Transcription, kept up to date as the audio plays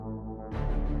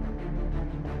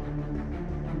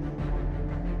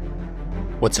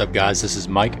What's up, guys? This is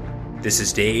Mike. This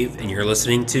is Dave, and you're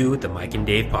listening to the Mike and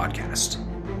Dave podcast.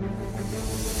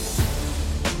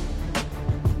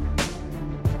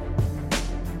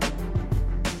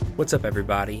 What's up,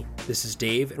 everybody? This is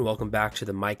Dave, and welcome back to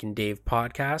the Mike and Dave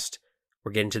podcast.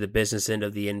 We're getting to the business end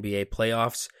of the NBA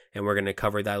playoffs, and we're going to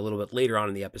cover that a little bit later on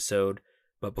in the episode.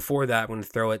 But before that, I'm going to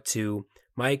throw it to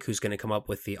Mike, who's going to come up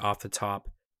with the off-the-top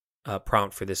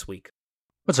prompt for this week.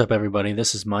 What's up, everybody?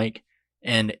 This is Mike.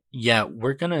 And yeah,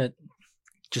 we're going to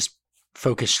just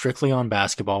focus strictly on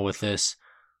basketball with this.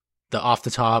 The off the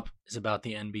top is about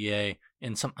the NBA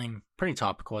and something pretty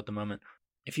topical at the moment.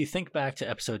 If you think back to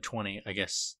episode 20, I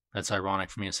guess that's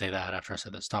ironic for me to say that after I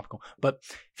said that's topical. But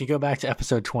if you go back to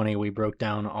episode 20, we broke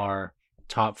down our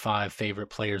top 5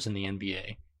 favorite players in the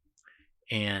NBA.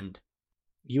 And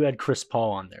you had Chris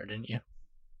Paul on there, didn't you?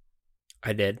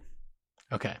 I did.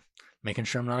 Okay. Making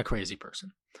sure I'm not a crazy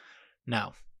person.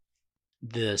 Now,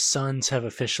 the Suns have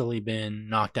officially been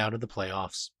knocked out of the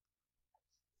playoffs.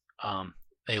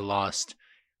 They lost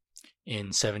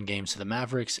in 7 games to the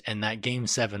Mavericks, and that game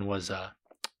 7 was it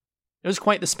was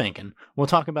quite the spanking. We'll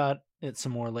talk about it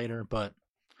some more later, but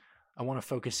I want to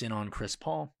focus in on Chris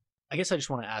Paul. I guess I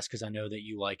just want to ask because I know that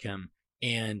you like him,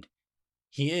 and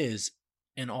he is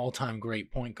an all-time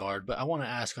great point guard, but I want to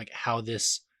ask like how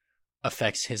this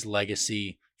affects his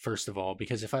legacy first of all,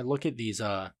 because if I look at these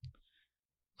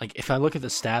if I look at the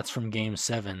stats from Game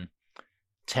 7,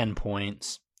 10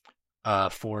 points,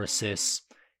 4 assists,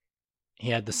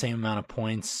 he had the same amount of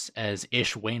points as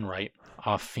Ish Wainwright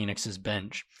off Phoenix's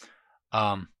bench.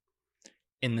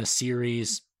 In the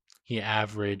series, he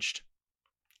averaged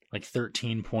like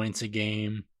 13 points a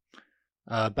game,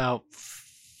 about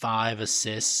 5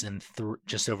 assists and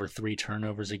just over 3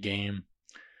 turnovers a game.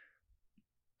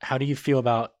 How do you feel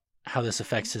about how this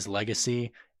affects his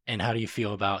legacy, and how do you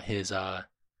feel about his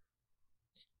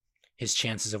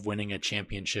chances of winning a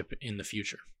championship in the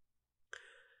future?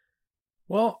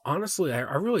 Well, honestly, I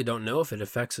really don't know if it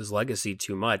affects his legacy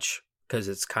too much because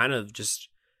it's kind of just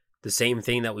the same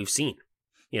thing that we've seen,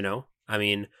 you know? I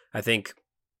mean, I think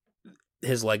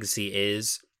his legacy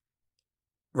is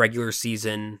regular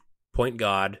season point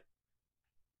guard,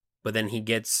 but then he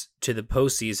gets to the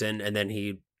postseason and then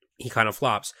he kind of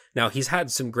flops. Now, he's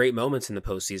had some great moments in the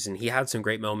postseason. He had some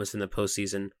great moments in the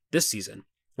postseason this season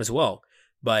as well,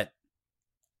 but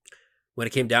when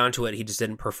it came down to it, he just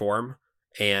didn't perform.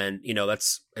 And, you know,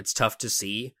 it's tough to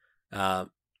see. I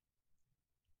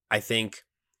think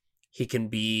he can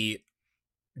be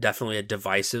definitely a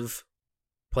divisive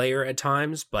player at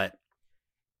times, but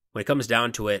when it comes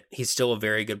down to it, he's still a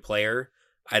very good player.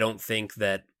 I don't think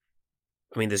that,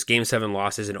 I mean, this Game 7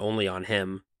 loss isn't only on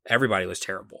him. Everybody was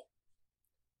terrible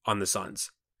on the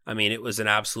Suns. I mean, it was an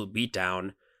absolute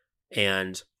beatdown.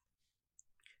 And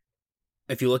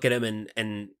if you look at him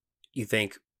and you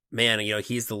think, man, you know,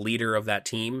 he's the leader of that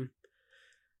team,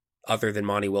 other than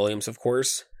Monty Williams, of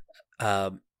course.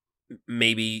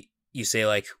 Maybe you say,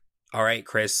 like, all right,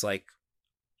 Chris, like,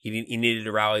 you needed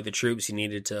to rally the troops. You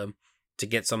needed to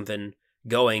get something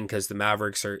going because the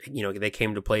Mavericks are, you know, they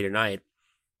came to play tonight.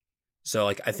 So,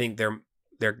 like, I think there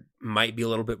might be a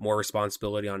little bit more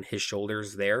responsibility on his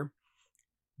shoulders there.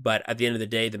 But at the end of the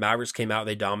day, the Mavericks came out,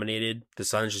 they dominated. The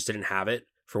Suns just didn't have it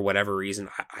for whatever reason.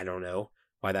 I don't know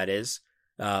why that is.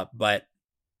 But,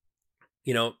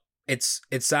 you know, it's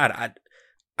sad.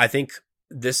 I think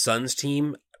this Suns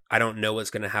team, I don't know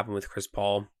what's going to happen with Chris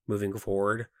Paul moving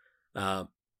forward.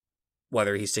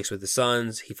 Whether he sticks with the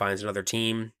Suns, he finds another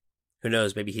team. Who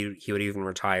knows? Maybe he would even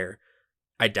retire.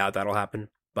 I doubt that'll happen.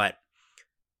 But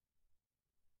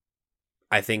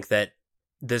I think that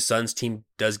this Suns team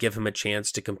does give him a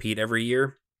chance to compete every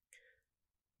year.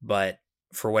 But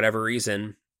for whatever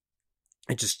reason,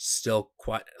 it just still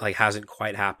hasn't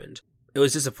quite happened. It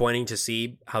was disappointing to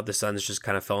see how the Suns just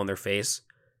kind of fell on their face.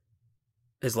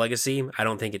 His legacy, I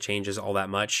don't think it changes all that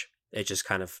much. It just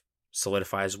kind of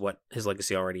solidifies what his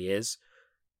legacy already is.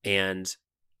 And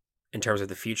in terms of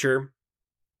the future,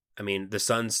 I mean, the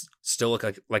Suns still look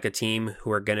like a team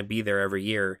who are going to be there every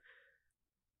year.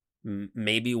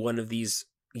 Maybe one of these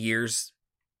years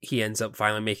he ends up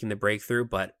finally making the breakthrough,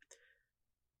 but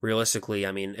realistically,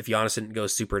 I mean, if Giannis didn't go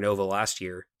supernova last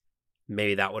year,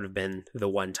 maybe that would have been the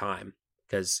one time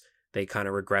because they kind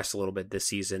of regressed a little bit this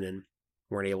season and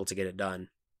weren't able to get it done.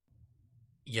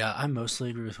 Yeah, I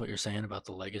mostly agree with what you're saying about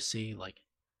the legacy. Like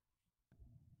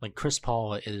Chris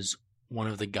Paul is one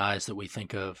of the guys that we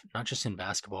think of, not just in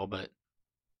basketball, but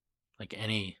like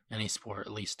any sport,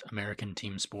 at least American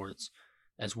team sports,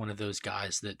 as one of those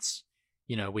guys that's,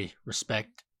 you know, we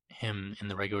respect him in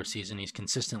the regular season. He's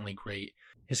consistently great.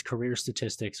 His career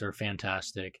statistics are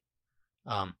fantastic.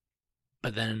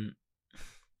 But then,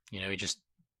 he just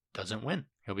doesn't win.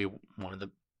 He'll be one of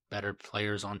the better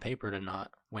players on paper to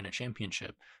not win a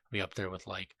championship. He'll be up there with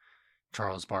like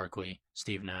Charles Barkley,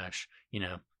 Steve Nash,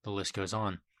 the list goes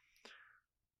on.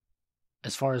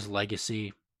 As far as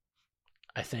legacy,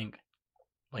 I think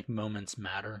like moments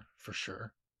matter for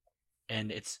sure.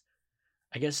 And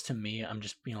I guess to me, I'm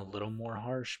just being a little more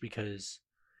harsh because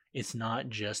it's not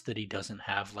just that he doesn't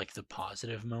have like the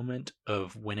positive moment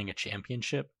of winning a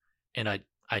championship. And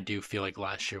I do feel like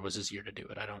last year was his year to do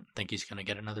it. I don't think he's going to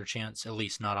get another chance, at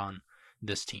least not on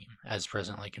this team as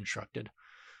presently constructed.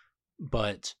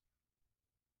 But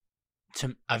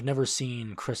I've never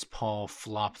seen Chris Paul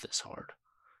flop this hard,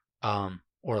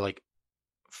 or like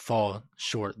fall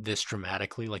short this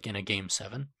dramatically, like in a game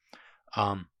 7.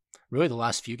 Really, the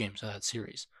last few games of that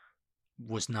series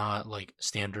was not like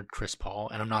standard Chris Paul,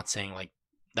 and I'm not saying like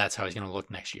that's how he's going to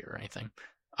look next year or anything.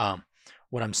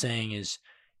 What I'm saying is,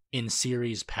 in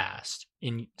seasons past,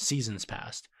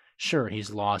 sure, he's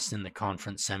lost in the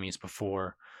conference semis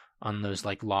before on those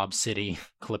like Lob City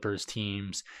Clippers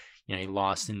teams. He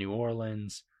lost in New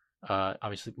Orleans,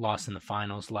 obviously lost in the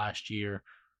finals last year,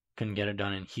 couldn't get it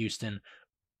done in Houston.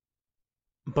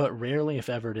 But rarely, if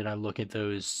ever, did I look at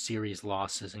those series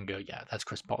losses and go, yeah, that's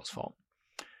Chris Paul's fault.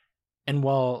 And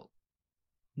while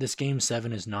this game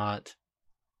 7 is not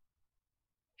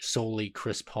solely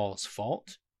Chris Paul's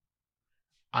fault,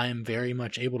 I am very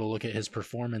much able to look at his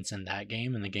performance in that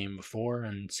game and the game before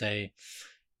and say,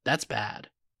 that's bad.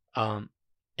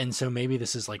 And so maybe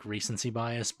this is like recency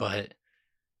bias, but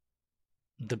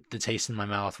the taste in my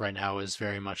mouth right now is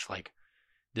very much like,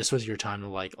 this was your time to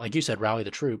like you said, rally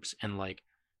the troops and like,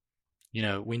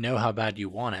 we know how bad you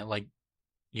want it. Like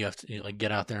you have to like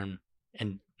get out there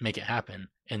and make it happen.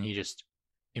 And he just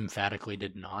emphatically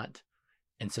did not.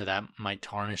 And so that might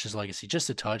tarnish his legacy just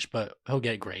a touch, but he'll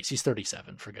get grace. He's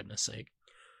 37, for goodness sake.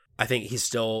 I think he's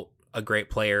still a great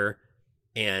player.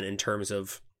 And in terms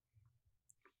of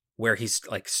where he's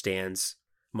like stands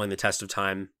among the test of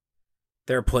time,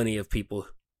 there are plenty of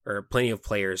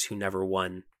players who never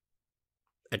won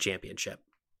a championship.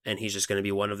 And he's just going to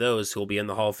be one of those who will be in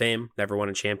the Hall of Fame, never won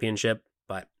a championship,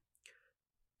 but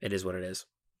it is what it is.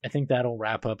 I think that'll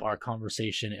wrap up our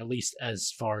conversation, at least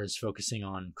as far as focusing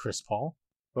on Chris Paul.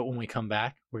 But when we come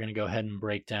back, we're going to go ahead and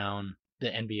break down the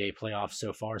NBA playoffs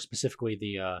so far, specifically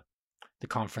the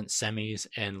conference semis,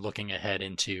 and looking ahead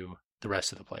into the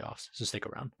rest of the playoffs. So stick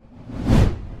around.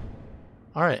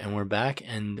 All right, and we're back,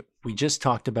 and we just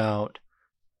talked about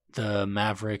the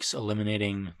Mavericks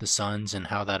eliminating the Suns and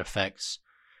how that affects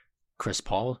Chris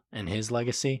Paul and his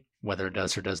legacy, whether it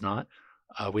does or does not.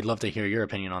 We'd love to hear your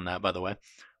opinion on that, by the way.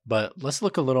 But let's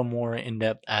look a little more in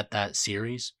depth at that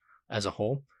series as a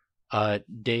whole.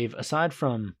 Dave, aside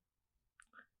from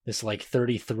this like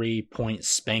 33-point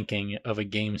spanking of a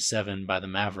game 7 by the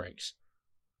Mavericks,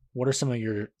 what are some of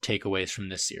your takeaways from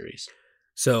this series?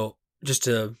 So just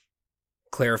to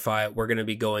clarify, we're going to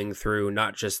be going through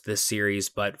not just this series,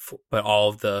 but all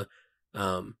of the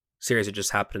series that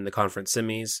just happened in the conference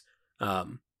semis.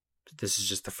 This is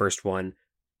just the first one.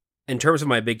 In terms of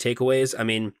my big takeaways, I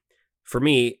mean, for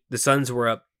me, the Suns were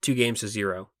up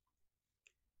 2-0.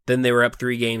 Then they were up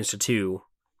 3-2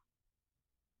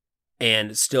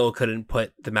 and still couldn't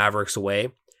put the Mavericks away.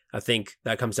 I think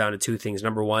that comes down to two things.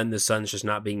 Number one, the Suns just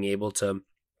not being able to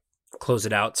close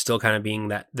it out, still kind of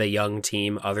being the young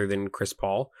team other than Chris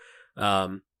Paul.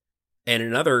 And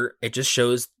another, it just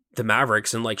shows the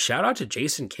Mavericks, and like shout out to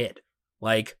Jason Kidd.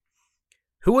 Like,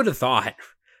 who would have thought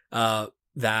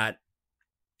that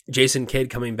Jason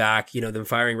Kidd coming back, them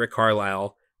firing Rick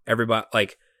Carlisle, everybody,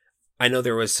 like, I know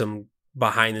there was some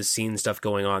behind the scenes stuff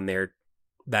going on there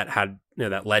that had,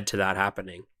 that led to that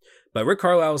happening. But Rick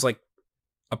Carlisle was like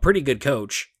a pretty good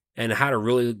coach and had a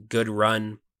really good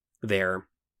run there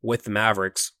with the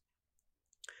Mavericks.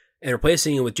 And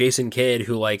replacing it with Jason Kidd,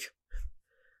 who like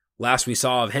last we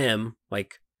saw of him,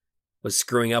 like was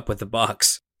screwing up with the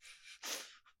Bucks.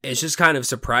 It's just kind of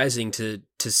surprising to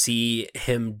see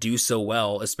him do so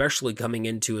well, especially coming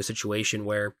into a situation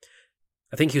where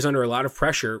I think he was under a lot of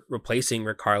pressure replacing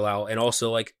Rick Carlisle, and also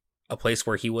like a place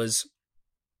where he was,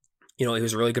 he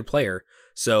was a really good player.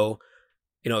 So,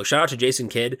 shout out to Jason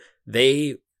Kidd.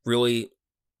 They really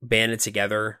banded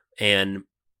together. And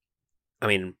I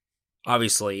mean,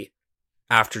 obviously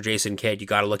after Jason Kidd, you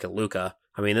got to look at Luka.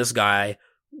 I mean, this guy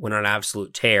went on an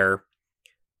absolute tear.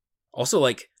 Also,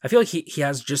 like, I feel like he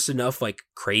has just enough like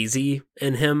crazy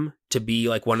in him to be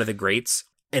like one of the greats.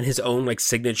 And his own like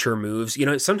signature moves.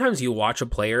 Sometimes you watch a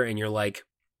player and you're like,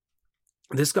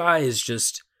 this guy is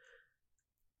just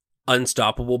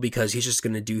unstoppable because he's just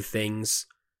going to do things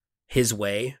his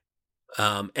way.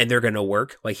 and they're going to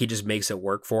work. Like, he just makes it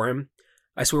work for him.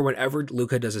 I swear, whenever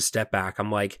Luka does a step back,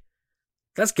 I'm like,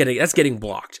 that's getting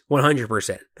blocked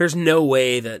 100%. There's no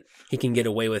way that he can get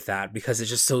away with that because it's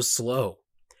just so slow.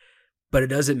 But it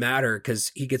doesn't matter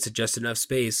because he gets just enough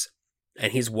space,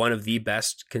 and he's one of the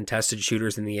best contested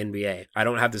shooters in the NBA. I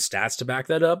don't have the stats to back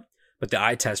that up, but the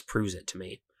eye test proves it to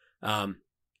me.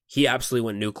 He absolutely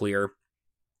went nuclear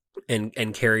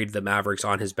and carried the Mavericks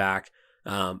on his back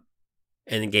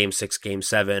in Game 6, Game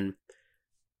 7.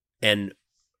 And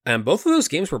both of those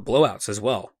games were blowouts as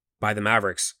well by the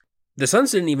Mavericks. The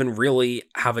Suns didn't even really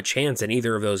have a chance in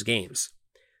either of those games.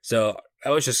 So it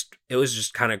was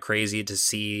just kind of crazy to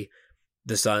see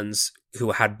the Suns,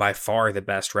 who had by far the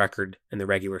best record in the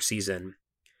regular season,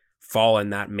 fall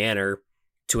in that manner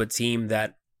to a team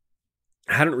that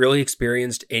hadn't really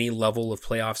experienced any level of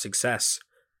playoff success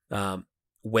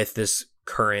with this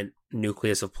current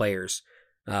nucleus of players.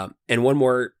 And one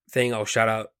more thing, I'll shout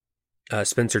out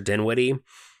Spencer Dinwiddie.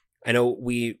 I know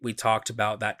we talked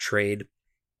about that trade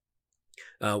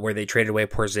where they traded away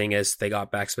Porzingis. They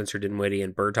got back Spencer Dinwiddie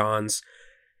and Bertans,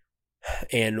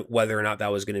 and whether or not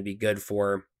that was going to be good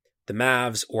for the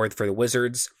Mavs or for the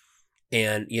Wizards.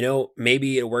 And,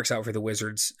 maybe it works out for the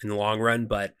Wizards in the long run,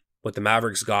 but what the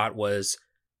Mavericks got was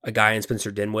a guy in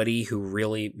Spencer Dinwiddie who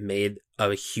really made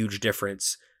a huge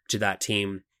difference to that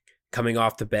team, coming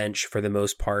off the bench for the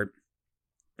most part,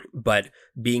 but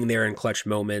being there in clutch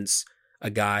moments, a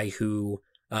guy who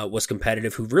was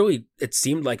competitive, who really, it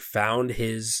seemed like found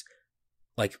his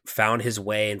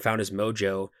way and found his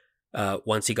mojo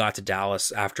once he got to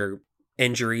Dallas after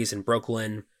injuries in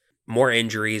Brooklyn, more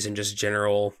injuries, and just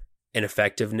general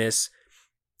ineffectiveness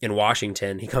in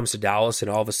Washington. He comes to Dallas, and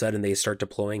all of a sudden they start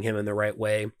deploying him in the right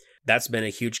way. That's been a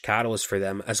huge catalyst for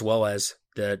them, as well as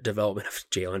the development of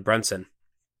Jalen Brunson.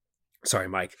 Sorry,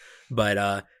 Mike.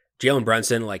 But Jalen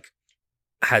Brunson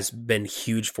has been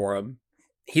huge for him.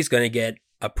 He's going to get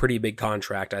a pretty big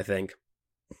contract, I think,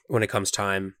 when it comes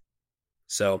time.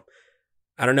 So,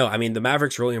 I don't know. I mean, the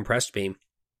Mavericks really impressed me.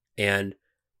 And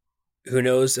who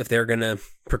knows if they're going to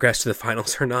progress to the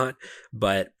finals or not.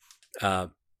 But,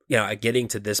 getting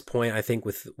to this point, I think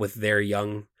with their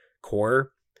young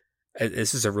core,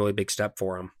 this is a really big step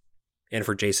for them. And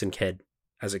for Jason Kidd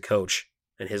as a coach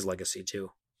and his legacy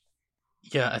too.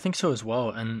 Yeah, I think so as well.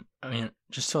 And I mean,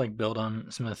 just to build on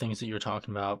some of the things that you were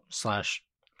talking about, /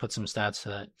 put some stats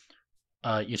to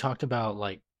that. You talked about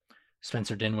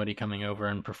Spencer Dinwiddie coming over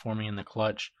and performing in the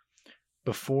clutch.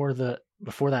 Before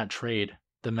that trade,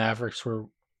 the Mavericks were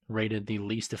rated the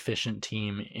least efficient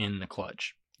team in the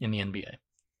clutch in the NBA.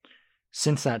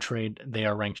 Since that trade, they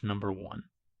are ranked number 1.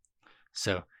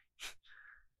 So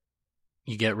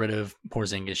you get rid of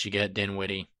Porzingis, you get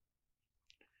Dinwiddie,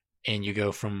 and you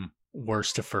go from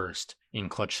worst to first in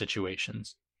clutch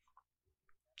situations.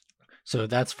 So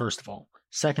that's first of all.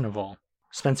 Second of all,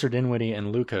 Spencer Dinwiddie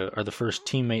and Luka are the first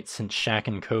teammates since Shaq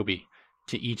and Kobe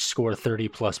to each score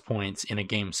 30-plus points in a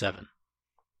Game 7.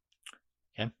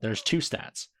 Okay, there's 2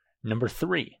 stats. Number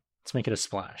 3, let's make it a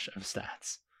splash of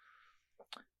stats.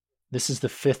 This is the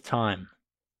 5th time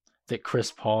that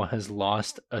Chris Paul has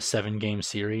lost a 7-game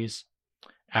series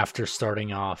after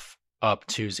starting off up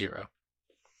 2-0.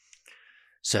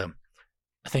 So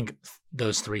I think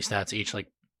those 3 stats each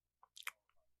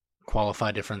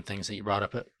qualify different things that you brought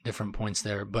up at different points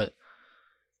there. But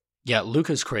yeah,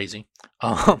 Luka's crazy.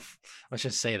 Let's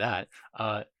just say that.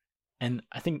 And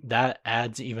I think that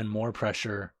adds even more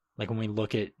pressure. When we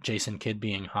look at Jason Kidd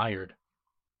being hired.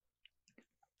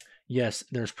 Yes,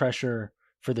 there's pressure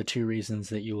for the 2 reasons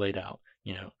that you laid out.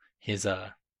 His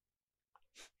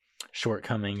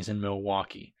shortcomings in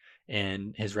Milwaukee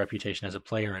and his reputation as a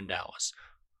player in Dallas.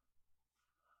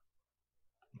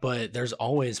 But there's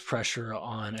always pressure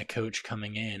on a coach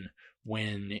coming in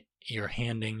when you're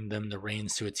handing them the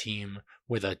reins to a team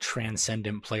with a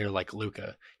transcendent player like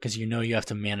Luka, because you have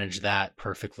to manage that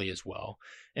perfectly as well.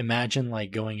 Imagine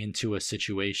going into a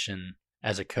situation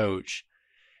as a coach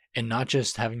and not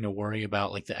just having to worry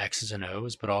about the X's and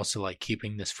O's, but also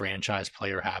keeping this franchise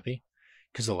player happy.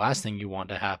 Because the last thing you want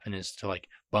to happen is to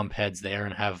bump heads there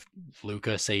and have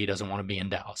Luka say he doesn't want to be in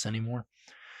Dallas anymore.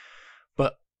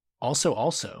 But also,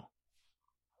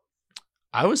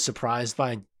 I was surprised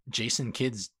by Jason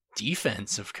Kidd's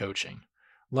defensive coaching.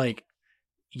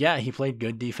 Yeah, he played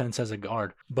good defense as a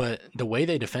guard, but the way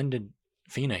they defended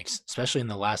Phoenix, especially in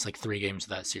the last 3 games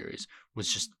of that series,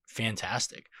 was just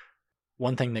fantastic.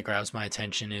 One thing that grabs my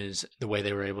attention is the way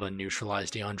they were able to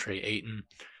neutralize DeAndre Ayton,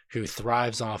 who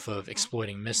thrives off of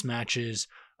exploiting mismatches.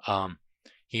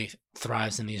 He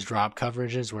thrives in these drop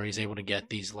coverages where he's able to get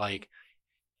these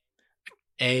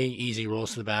A, easy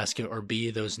rolls to the basket, or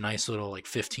B, those nice little like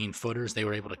 15 footers. They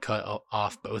were able to cut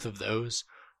off both of those.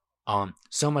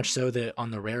 So much so that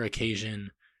on the rare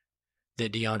occasion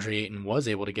that DeAndre Ayton was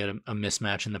able to get a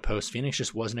mismatch in the post, Phoenix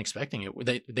just wasn't expecting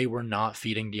it. They were not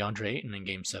feeding DeAndre Ayton in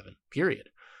Game 7, period.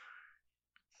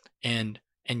 And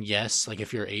yes, like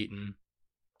if you're Ayton,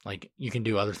 like you can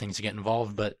do other things to get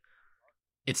involved, but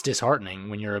it's disheartening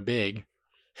when you're a big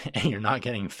and you're not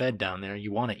getting fed down there.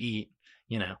 You want to eat,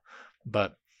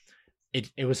 but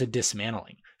it was a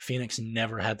dismantling. Phoenix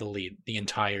never had the lead the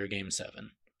entire Game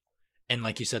 7. And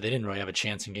like you said, they didn't really have a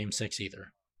chance in Game 6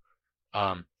 either.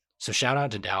 So shout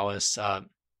out to Dallas. A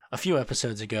few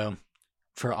episodes ago,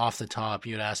 for Off the Top,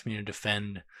 you had asked me to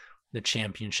defend the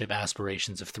championship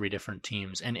aspirations of 3 different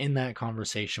teams. And in that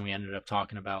conversation, we ended up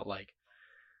talking about like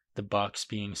the Bucks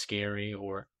being scary,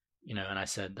 or, and I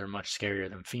said they're much scarier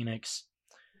than Phoenix.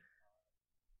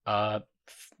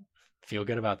 Feel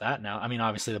good about that now. I mean,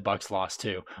 obviously the Bucks lost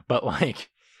too, but like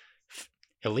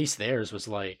at least theirs was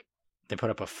like they put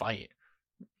up a fight.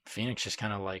 Phoenix just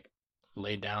kind of like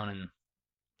laid down and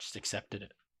just accepted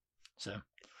it. So,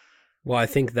 well, I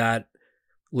think that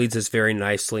leads us very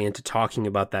nicely into talking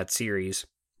about that series.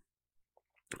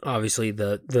 Obviously,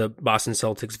 the Boston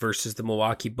Celtics versus the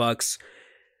Milwaukee Bucks,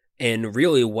 and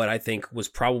really what I think was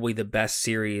probably the best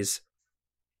series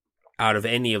out of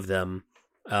any of them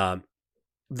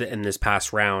in this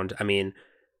past round. I mean,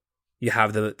 you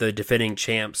have the defending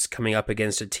champs coming up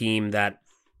against a team that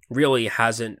really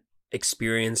hasn't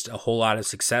experienced a whole lot of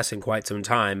success in quite some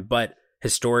time, but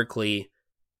historically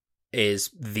is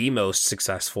the most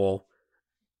successful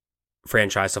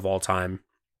franchise of all time.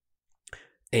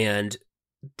 And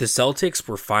the Celtics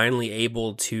were finally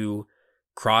able to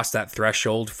cross that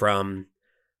threshold from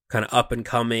kind of up and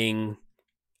coming,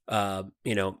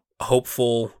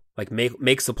 hopeful, like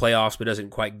makes the playoffs but doesn't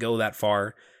quite go that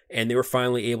far. And they were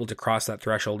finally able to cross that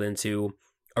threshold into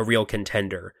a real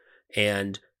contender.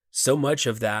 And so much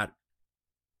of that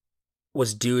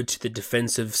was due to the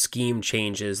defensive scheme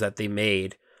changes that they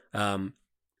made in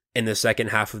the second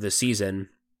half of the season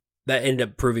that ended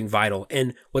up proving vital.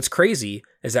 And what's crazy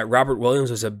is that Robert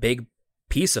Williams was a big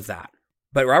piece of that.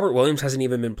 But Robert Williams hasn't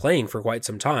even been playing for quite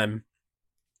some time,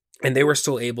 and they were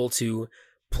still able to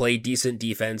play decent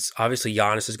defense. Obviously,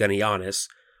 Giannis is going to Giannis,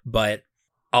 but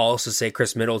I'll also say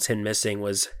Chris Middleton missing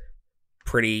was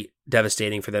pretty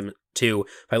devastating for them too.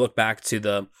 If I look back to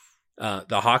the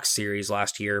Hawks series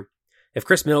last year, if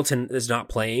Chris Middleton is not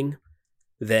playing,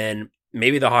 then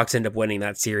maybe the Hawks end up winning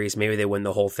that series. Maybe they win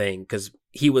the whole thing because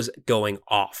he was going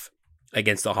off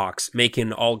against the Hawks,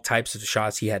 making all types of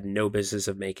shots he had no business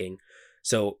of making.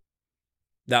 So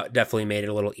that definitely made it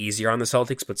a little easier on the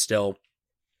Celtics, but still,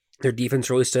 their defense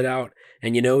really stood out.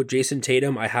 And, Jason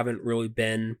Tatum, I haven't really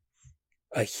been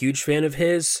a huge fan of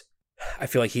his. I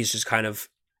feel like he's just kind of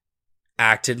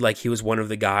acted like he was one of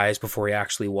the guys before he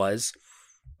actually was.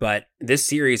 But this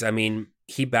series, I mean,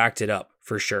 he backed it up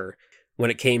for sure. When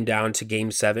it came down to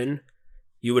Game 7,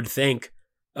 you would think,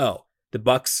 oh, the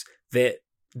Bucks,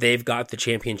 they've got the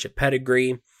championship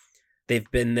pedigree. They've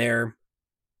been there.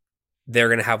 They're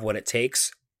going to have what it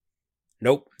takes.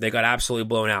 Nope, they got absolutely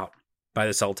blown out by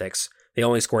the Celtics. They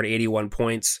only scored 81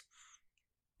 points.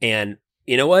 And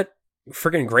you know what?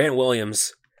 Freaking Grant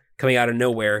Williams coming out of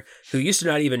nowhere, who used to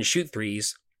not even shoot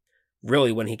threes.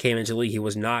 Really, when he came into the league, he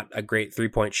was not a great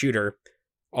three-point shooter.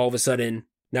 All of a sudden,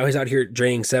 now he's out here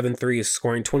draining 7 threes,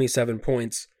 scoring 27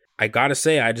 points. I gotta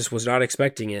say, I just was not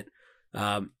expecting it.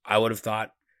 I would have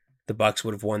thought the Bucks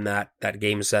would have won that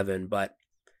Game 7, but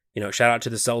shout out to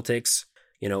the Celtics.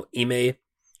 Ime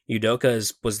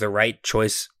Udoka was the right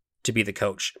choice to be the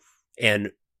coach.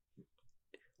 And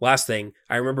last thing,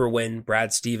 I remember when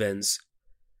Brad Stevens,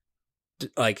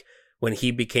 like when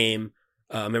he became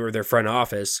a member of their front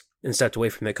office and stepped away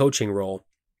from the coaching role,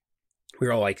 we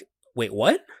were all like, wait,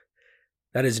 what?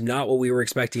 That is not what we were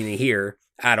expecting to hear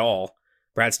at all.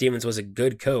 Brad Stevens was a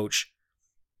good coach,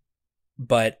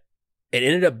 but it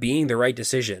ended up being the right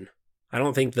decision. I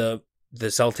don't think the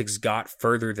Celtics got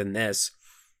further than this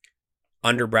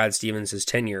under Brad Stevens'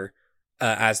 tenure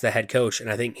as the head coach,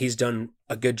 and I think he's done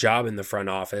a good job in the front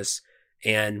office,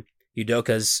 and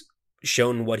Udoka's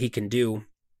shown what he can do,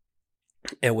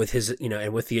 and with his,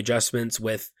 and with the adjustments,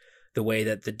 with the way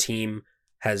that the team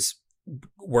has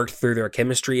worked through their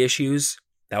chemistry issues,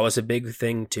 that was a big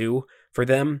thing too for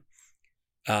them.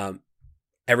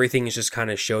 Everything is just kind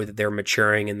of showed that they're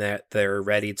maturing and that they're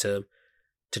ready to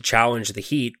challenge the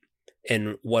Heat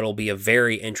in what'll be a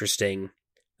very interesting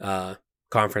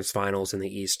conference finals in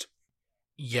the East.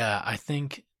 Yeah, I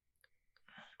think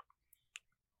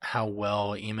how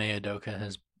well Ime Udoka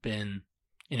has been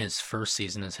in his first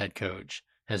season as head coach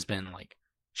has been like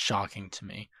shocking to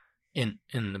me in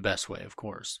the best way, of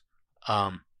course.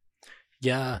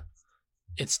 Yeah,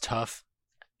 it's tough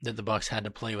that the Bucks had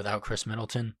to play without Chris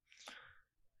Middleton,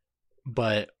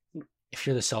 but if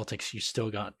you're the Celtics, you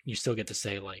still get to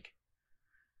say like,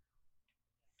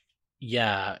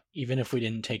 yeah, even if we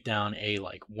didn't take down a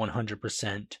like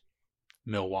 100%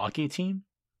 Milwaukee team,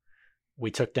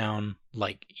 we took down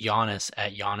like Giannis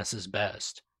at Giannis's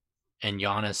best, and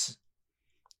Giannis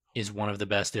is one of the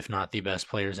best, if not the best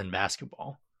players in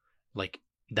basketball. Like,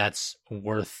 that's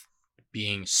worth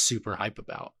being super hype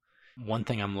about. One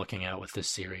thing I'm looking at with this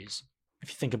series, if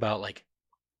you think about like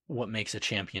what makes a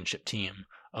championship team,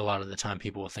 a lot of the time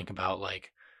people will think about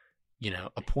like,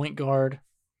 a point guard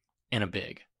and a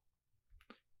big.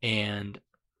 And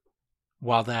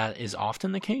while that is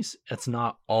often the case, that's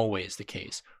not always the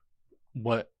case.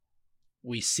 What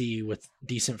we see with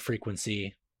decent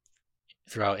frequency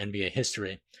throughout NBA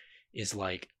history is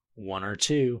like one or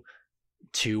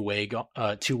two-way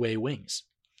wings,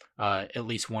 at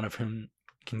least one of whom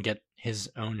can get his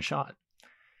own shot.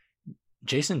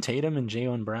 Jason Tatum and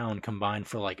Jaylen Brown combined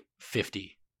for like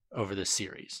 50 over this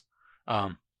series.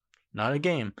 Not a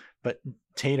game, but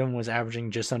Tatum was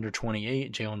averaging just under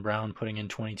 28. Jaylen Brown putting in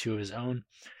 22 of his own.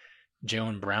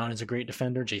 Jaylen Brown is a great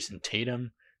defender. Jason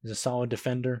Tatum is a solid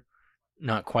defender.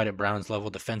 Not quite at Brown's level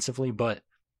defensively, but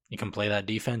he can play that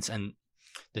defense. And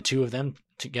the two of them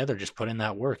together just put in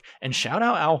that work. And shout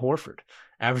out Al Horford,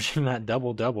 averaging that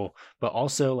double-double, but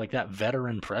also like that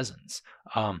veteran presence.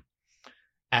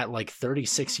 At like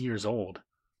 36 years old,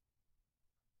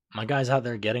 my guy's out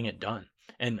there getting it done.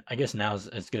 And I guess now is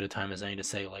as good a time as any to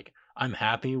say, like, I'm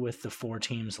happy with the 4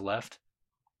 teams left.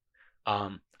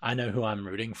 I know who I'm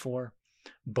rooting for,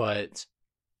 but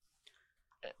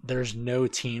there's no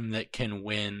team that can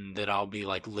win that I'll be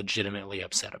like legitimately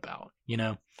upset about.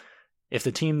 If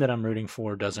the team that I'm rooting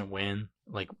for doesn't win,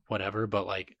 like whatever, but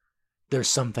like there's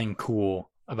something cool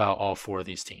about all 4 of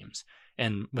these teams.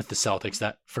 And with the Celtics,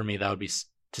 that for me, that would be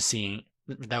to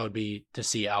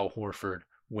see Al Horford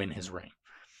win his ring.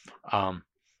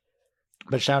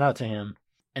 But shout out to him,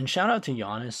 and shout out to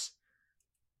Giannis.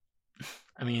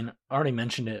 I mean, I already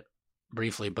mentioned it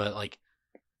briefly, but like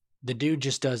the dude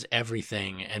just does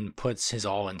everything and puts his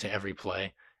all into every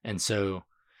play. And so,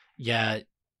 yeah,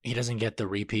 he doesn't get the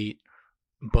repeat,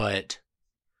 but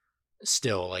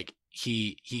still, like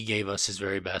he gave us his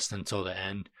very best until the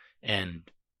end. And,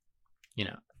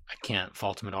 I can't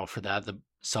fault him at all for that. The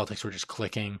Celtics were just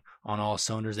clicking on all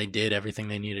cylinders. They did everything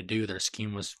they needed to do. Their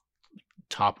scheme was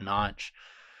top notch.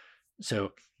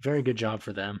 So very good job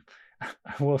for them.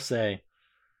 I will say,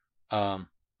 on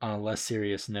a less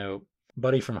serious note,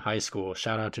 buddy from high school,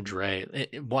 shout out to Dre.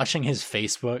 Watching his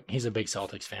Facebook, he's a big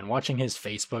Celtics fan. Watching his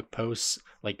Facebook posts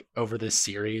like over this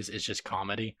series is just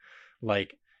comedy.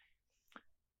 Like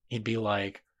he'd be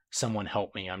like, "Someone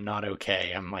help me! I'm not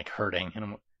okay. I'm like hurting,"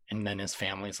 and then his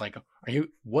family's like, "Are you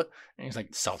what?" And he's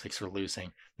like, "Celtics are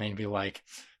losing." And he'd be like,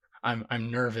 I'm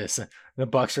nervous. The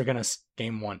Bucks are gonna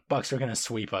game 1. Bucks are gonna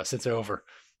sweep us. It's over.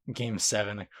 Game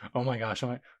 7. Like, oh my gosh. I'm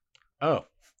like, oh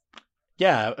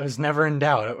yeah, it was never in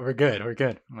doubt. We're good.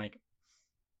 I'm like,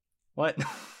 what?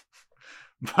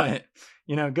 But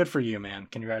good for you, man.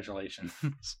 Congratulations.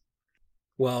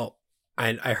 Well,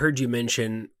 I heard you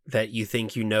mention that you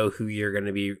think you know who you're going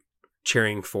to be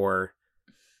cheering for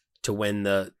to win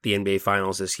the NBA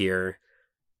Finals this year.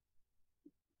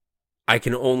 I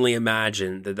can only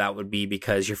imagine that would be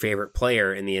because your favorite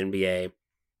player in the NBA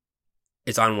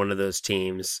is on one of those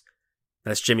teams.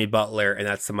 That's Jimmy Butler, and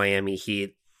that's the Miami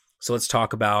Heat. So let's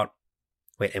talk about...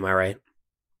 Wait, am I right?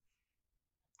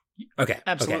 Okay.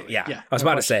 Absolutely. Okay, yeah. I was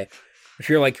about to say, if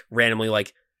you're like randomly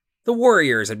like, the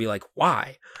Warriors, I'd be like,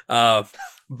 why?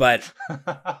 But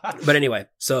anyway,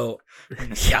 so...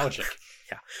 Nostalgic.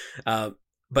 Yeah.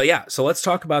 But yeah, so let's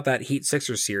talk about that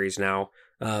Heat-Sixers series now.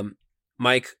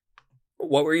 Mike,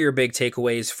 what were your big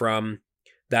takeaways from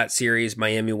that series?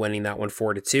 Miami winning that one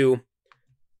 4-2.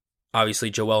 Obviously,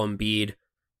 Joel Embiid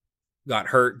got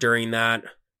hurt during that.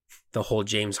 The whole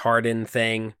James Harden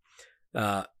thing.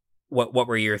 What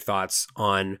were your thoughts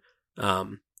on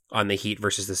the Heat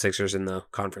versus the Sixers in the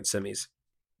conference semis?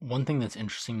 One thing that's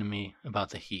interesting to me about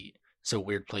the Heat, it's a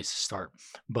weird place to start,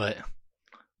 but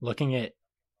looking at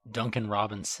Duncan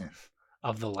Robinson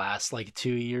of the last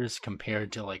 2 years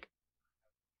compared to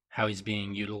how he's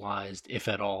being utilized, if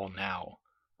at all, now.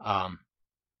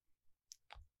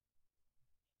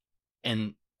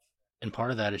 And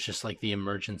part of that is just the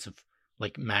emergence of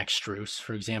Max Strus,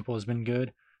 for example, has been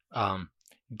good.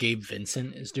 Gabe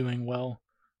Vincent is doing well.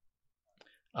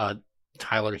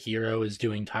 Tyler Hero is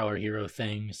doing Tyler Hero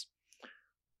things.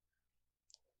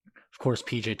 Of course,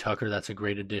 PJ Tucker, that's a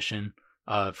great addition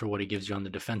for what he gives you on the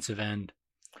defensive end.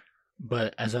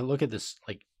 But as I look at this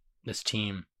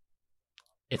team,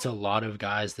 it's a lot of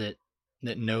guys that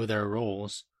know their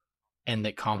roles and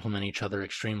that complement each other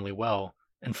extremely well.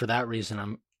 And for that reason,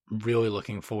 I'm really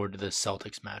looking forward to this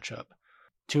Celtics matchup.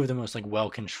 Two of the most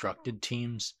well-constructed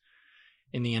teams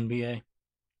in the NBA.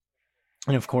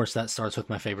 And of course, that starts with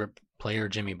my favorite player,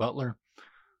 Jimmy Butler,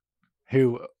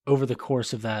 who over the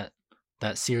course of that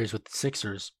series with the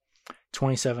Sixers,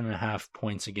 27.5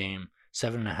 points a game,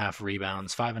 7.5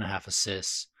 rebounds, 5.5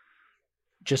 assists,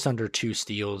 just under 2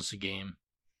 steals a game.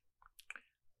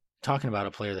 Talking about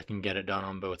a player that can get it done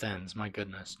on both ends, my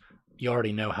goodness. You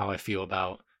already know how I feel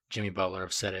about Jimmy Butler.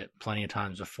 I've said it plenty of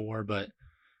times before, but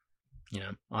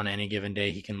on any given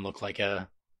day, he can look like the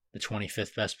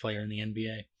 25th best player in the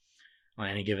NBA. On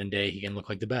any given day, he can look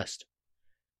like the best.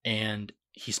 And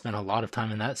he spent a lot of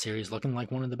time in that series looking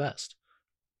like one of the best.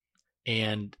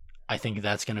 And I think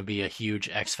that's going to be a huge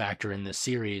X factor in this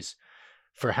series.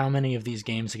 For how many of these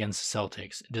games against the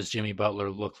Celtics does Jimmy Butler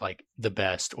look like the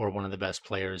best or one of the best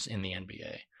players in the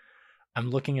NBA? I'm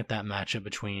looking at that matchup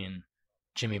between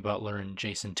Jimmy Butler and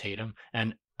Jason Tatum,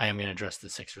 and I am going to address the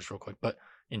Sixers real quick, but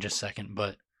in just a second.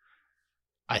 But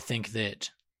I think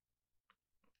that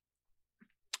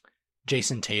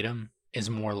Jason Tatum is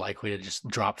more likely to just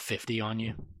drop 50 on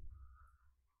you,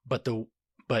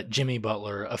 but Jimmy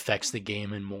Butler affects the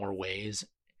game in more ways,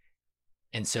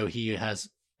 and so he has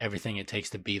everything it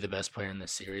takes to be the best player in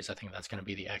this series. I think that's going to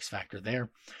be the X factor there.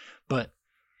 But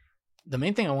the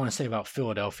main thing I want to say about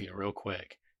Philadelphia real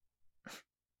quick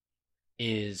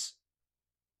is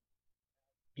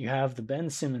you have the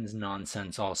Ben Simmons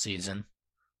nonsense all season.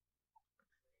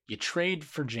 You trade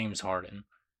for James Harden.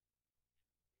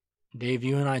 Dave,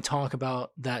 you and I talk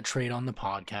about that trade on the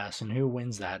podcast and who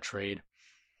wins that trade.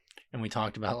 And we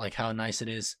talked about how nice it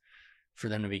is for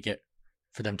them to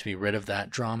be rid of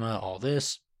that drama, all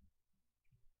this.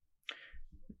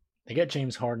 They get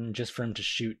James Harden just for him to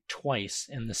shoot twice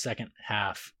in the second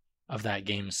half of that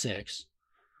game 6.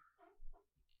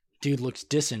 Dude looks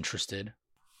disinterested.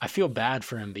 I feel bad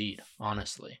for Embiid,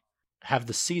 honestly. Have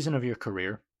the season of your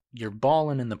career. You're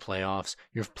balling in the playoffs.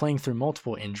 You're playing through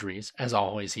multiple injuries, as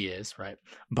always he is, right?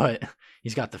 But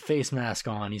he's got the face mask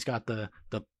on. He's got the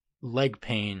leg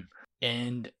pain.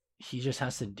 And he just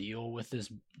has to deal with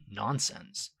this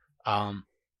nonsense.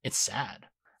 It's sad.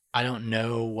 I don't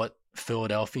know what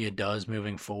Philadelphia does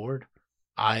moving forward.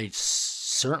 I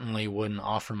certainly wouldn't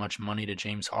offer much money to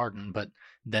James Harden, but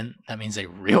then that means they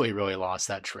really, really lost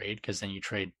that trade, because then you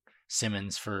trade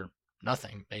Simmons for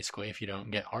nothing, basically, if you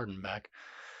don't get Harden back.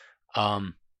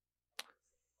 I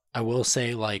will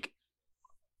say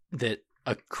that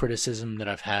a criticism that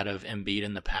I've had of Embiid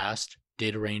in the past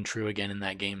did reign true again in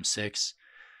that game 6.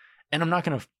 And I'm not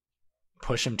going to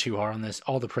push him too hard on this.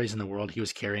 All the praise in the world. He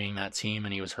was carrying that team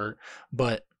and he was hurt.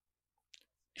 But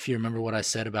if you remember what I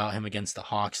said about him against the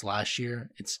Hawks last year,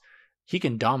 he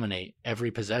can dominate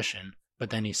every possession, but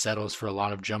then he settles for a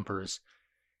lot of jumpers.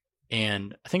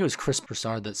 And I think it was Chris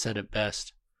Broussard that said it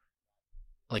best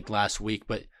last week,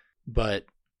 but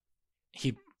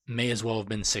he may as well have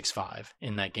been 6'5"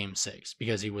 in that game 6,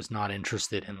 because he was not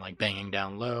interested in banging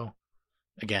down low.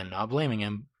 Again, not blaming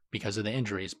him because of the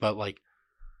injuries, but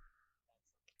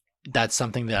that's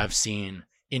something that I've seen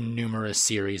in numerous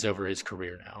series over his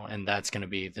career now, and that's going to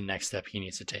be the next step he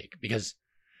needs to take, because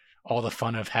all the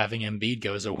fun of having Embiid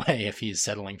goes away if he's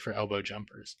settling for elbow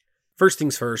jumpers. First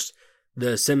things first,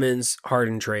 the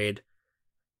Simmons-Harden trade.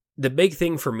 The big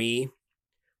thing for me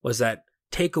was that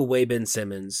take away Ben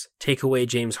Simmons, take away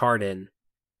James Harden,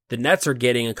 the Nets are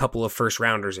getting a couple of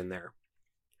first-rounders in there.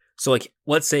 So,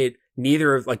 let's say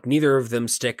neither of them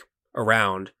stick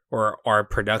around or are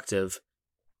productive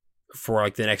for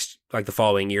the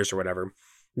following years or whatever.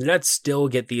 The Nets still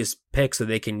get these picks that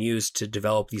they can use to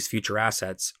develop these future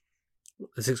assets.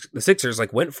 The Sixers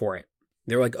went for it.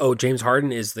 They're oh, James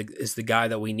Harden is the guy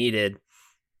that we needed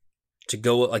to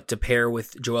go to pair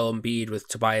with Joel Embiid, with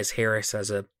Tobias Harris as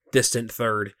a distant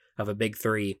third of a big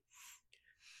three,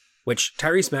 which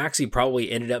Tyrese Maxey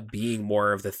probably ended up being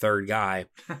more of the third guy,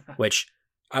 which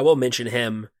I will mention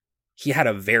him. He had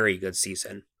a very good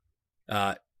season.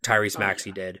 Tyrese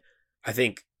Maxey did. I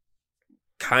think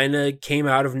kind of came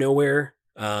out of nowhere.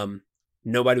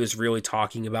 Nobody was really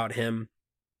talking about him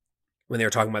when they were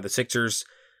talking about the Sixers,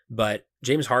 but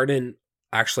James Harden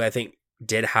actually, I think,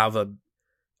 did have a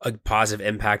positive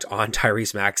impact on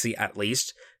Tyrese Maxey, at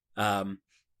least.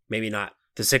 Maybe not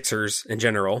the Sixers in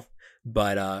general,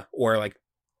 but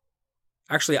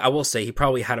actually, I will say he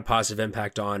probably had a positive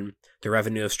impact on the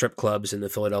revenue of strip clubs in the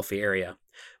Philadelphia area.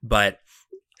 But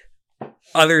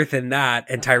other than that,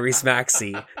 and Tyrese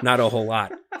Maxey, not a whole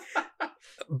lot.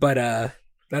 But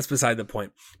that's beside the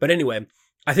point. But anyway,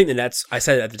 I think the Nets, I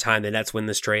said at the time, the Nets win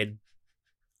this trade.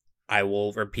 I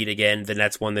will repeat again, the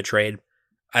Nets won the trade.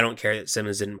 I don't care that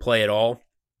Simmons didn't play at all.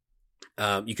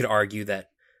 You could argue that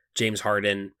James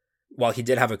Harden, while he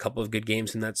did have a couple of good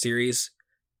games in that series,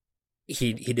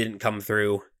 he didn't come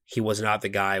through. He was not the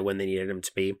guy when they needed him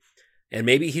to be. And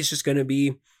maybe he's just going to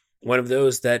be one of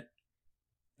those that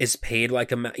is paid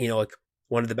like like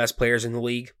one of the best players in the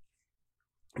league,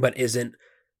 but isn't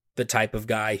the type of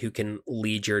guy who can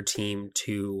lead your team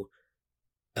to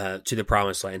the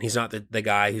promised land. He's not the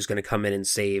guy who's going to come in and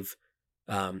save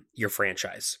your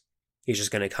franchise. He's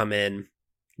just going to come in,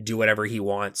 do whatever he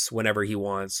wants, whenever he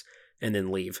wants, and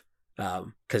then leave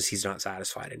because he's not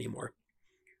satisfied anymore,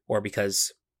 or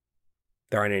because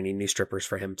there aren't any new strippers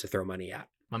for him to throw money at.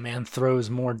 My man throws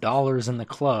more dollars in the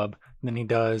club than he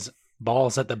does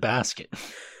balls at the basket.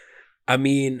 I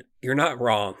mean, you're not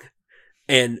wrong.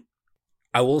 And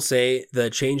I will say the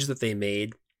change that they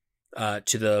made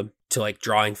to like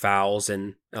drawing fouls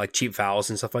and like cheap fouls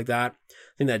and stuff like that,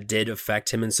 I think that did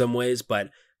affect him in some ways, but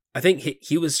I think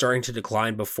he was starting to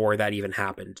decline before that even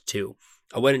happened too.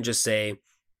 I wouldn't just say,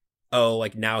 oh,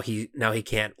 like now he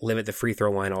can't live at the free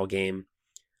throw line all game,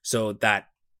 so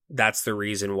that's the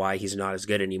reason why he's not as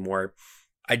good anymore.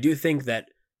 I do think that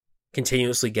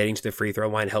continuously getting to the free throw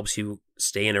line helps you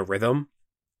stay in a rhythm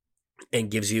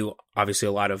and gives you obviously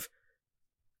a lot of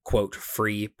quote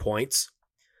free points.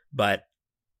 But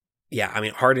yeah, I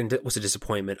mean, Harden was a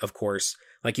disappointment, of course.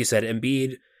 Like you said,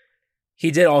 Embiid,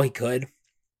 he did all he could.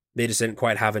 They just didn't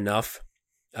quite have enough.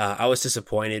 I was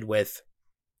disappointed with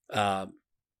how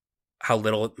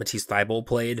little Matisse Thybulle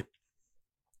played.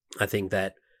 I think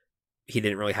that he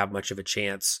didn't really have much of a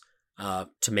chance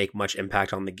to make much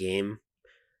impact on the game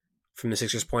from the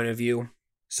Sixers' point of view.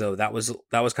 So that was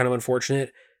kind of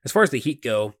unfortunate. As far as the Heat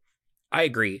go, I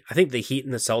agree. I think the Heat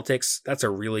and the Celtics, that's a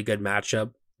really good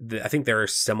matchup. I think they're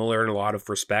similar in a lot of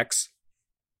respects.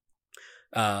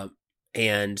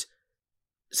 And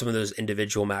some of those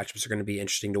individual matchups are going to be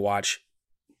interesting to watch.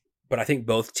 But I think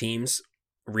both teams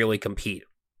really compete.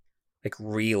 Like,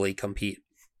 really compete.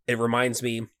 It reminds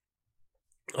me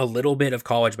a little bit of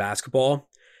college basketball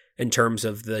in terms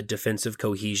of the defensive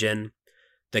cohesion,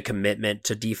 the commitment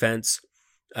to defense.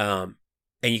 And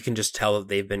you can just tell that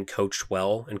they've been coached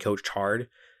well and coached hard.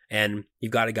 And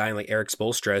you've got a guy like Eric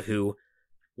Spoelstra who,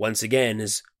 once again,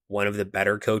 is one of the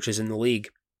better coaches in the league,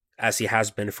 as he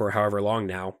has been for however long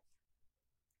now.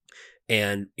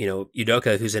 And,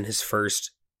 Udoka, who's in his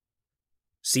first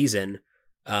season,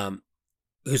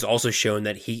 who's also shown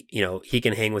that he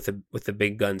can hang with the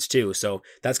big guns too. So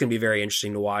that's going to be very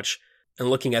interesting to watch. And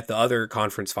looking at the other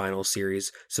conference finals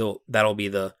series, so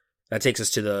that takes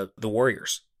us to the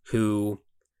Warriors, who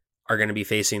are going to be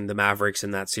facing the Mavericks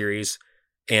in that series.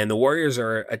 And the Warriors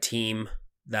are a team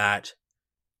that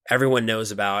everyone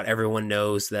knows about. Everyone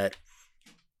knows that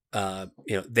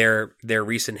their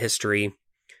recent history,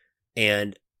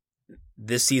 and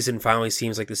this season finally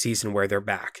seems like the season where they're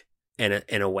back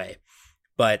in a way.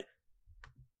 But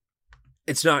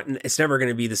it's never going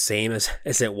to be the same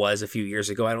as it was a few years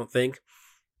ago, I don't think.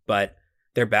 But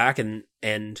they're back and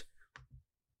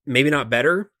maybe not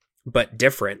better, but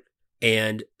different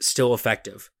and still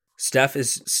effective. Steph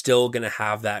is still going to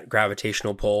have that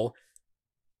gravitational pull,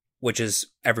 which is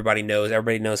everybody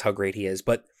knows how great he is.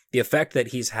 But the effect that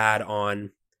he's had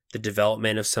on the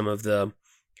development of some of the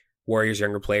Warriors'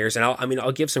 younger players, and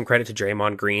I'll give some credit to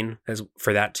Draymond Green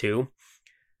for that too.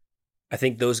 I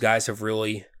think those guys have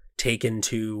really taken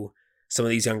to some of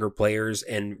these younger players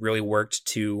and really worked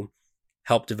to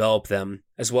help develop them,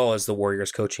 as well as the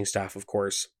Warriors coaching staff, of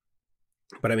course.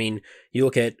 But I mean, you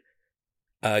look at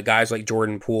guys like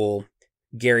Jordan Poole,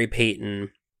 Gary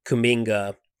Payton,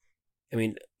 Kuminga. I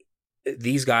mean,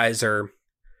 these guys are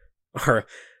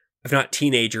if not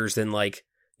teenagers, then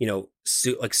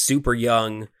super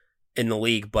young in the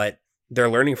league, but they're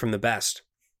learning from the best.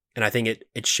 And I think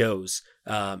it shows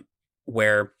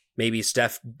where maybe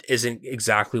Steph isn't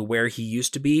exactly where he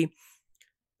used to be.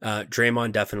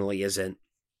 Draymond definitely isn't,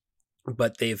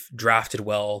 but they've drafted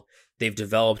well, they've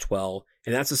developed well,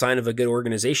 and that's a sign of a good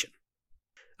organization.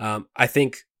 I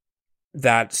think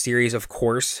that series, of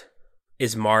course,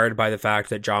 is marred by the fact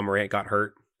that Ja Morant got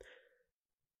hurt.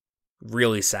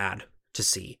 Really sad to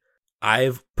see.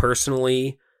 I've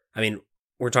personally,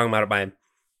 we're talking about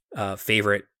my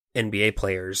favorite NBA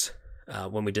players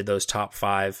when we did those top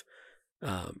 5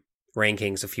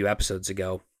 rankings a few episodes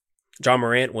ago. Ja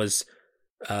Morant was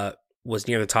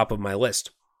near the top of my list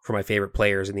for my favorite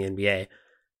players in the NBA.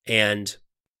 And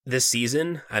this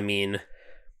season,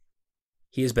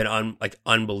 he has been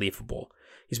unbelievable.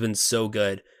 He's been so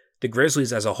good. The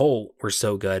Grizzlies as a whole were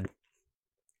so good.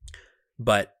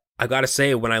 But I got to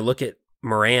say, when I look at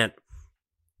Morant,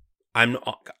 I'm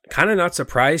kind of not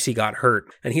surprised he got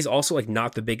hurt. And he's also like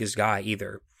not the biggest guy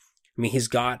either. I mean, he's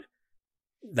got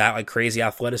that like crazy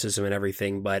athleticism and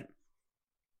everything, but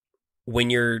when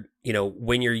you're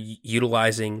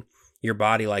utilizing your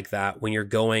body like that, when you're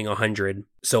going 100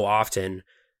 so often,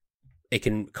 it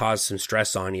can cause some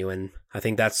stress on you. And I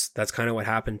think that's kind of what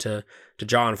happened to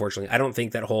Ja, unfortunately. I don't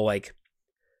think that whole like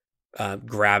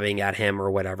grabbing at him or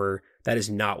whatever, that is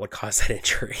not what caused that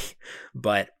injury.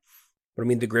 But I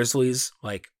mean, the Grizzlies,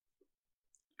 like,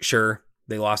 sure,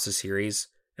 they lost the series.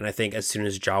 And I think as soon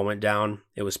as Ja went down,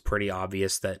 it was pretty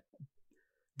obvious that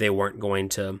they weren't going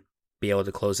to be able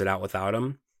to close it out without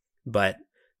him. But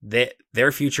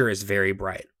their future is very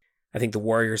bright. I think the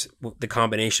Warriors, the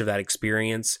combination of that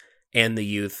experience and the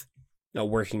youth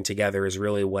working together is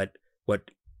really what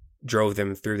drove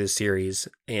them through this series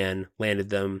and landed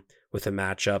them with a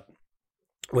matchup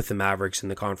with the Mavericks in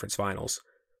the conference finals.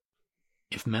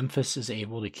 If Memphis is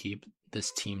able to keep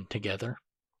this team together,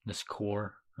 this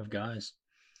core of guys,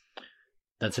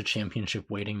 that's a championship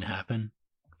waiting to happen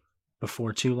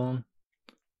before too long.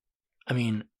 I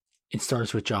mean, it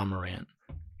starts with Ja Morant.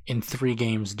 In 3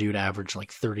 games, dude averaged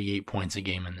like 38 points a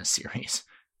game in this series.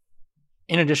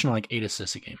 In addition to like 8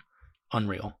 assists a game.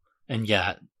 Unreal. And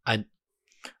yeah,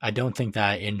 I don't think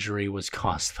that injury was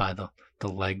caused by the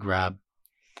leg grab.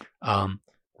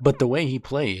 But the way he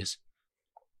plays,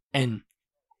 and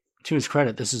to his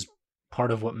credit, this is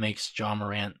part of what makes Ja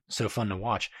Morant so fun to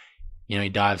watch. You know, he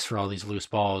dives for all these loose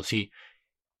balls. He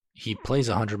plays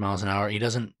 100 miles an hour. He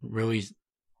doesn't really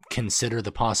consider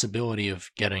the possibility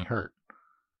of getting hurt.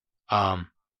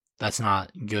 That's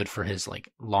not good for his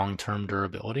like long-term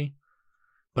durability,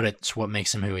 but it's what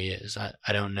makes him who he is.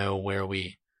 I don't know where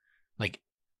we like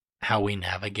how we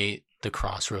navigate the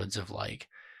crossroads of like,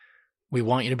 we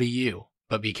want you to be you,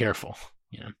 but be careful,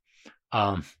 you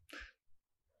know?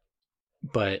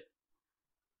 But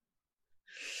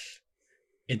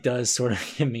it does sort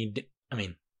of give me, I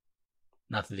mean,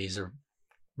 not that these are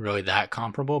really that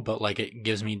comparable, but like it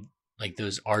gives me like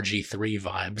those RG3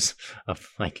 vibes of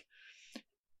like,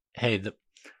 hey,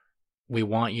 we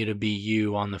want you to be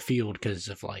you on the field because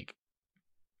of like,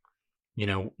 you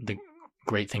know, the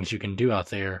great things you can do out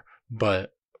there.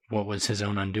 But what was his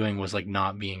own undoing was like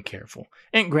not being careful.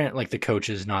 And grant, like the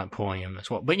coaches not pulling him as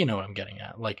well. But you know what I'm getting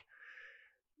at. Like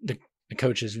the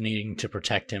coaches needing to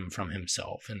protect him from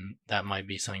himself. And that might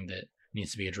be something that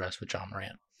needs to be addressed with Ja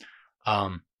Morant.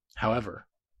 However,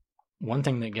 one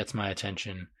thing that gets my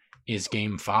attention is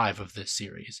Game 5 of this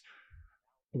series.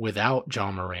 Without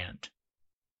Ja Morant,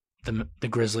 the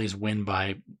Grizzlies win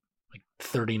by like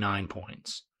 39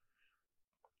 points.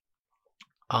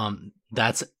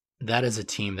 That is a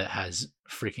team that has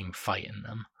freaking fight in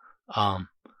them.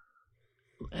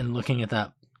 And looking at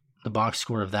the box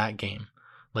score of that game,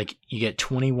 like you get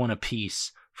 21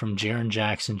 apiece from Jaren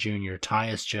Jackson Jr.,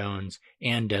 Tyus Jones,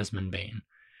 and Desmond Bane.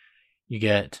 You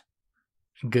get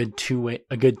a good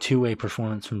two-way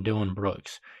performance from Dylan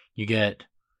Brooks. You get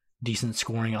decent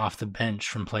scoring off the bench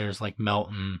from players like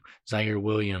Melton, Zaire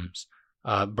Williams,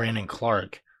 Brandon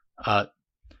Clark.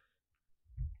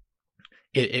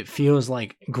 It feels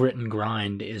like grit and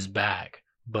grind is back,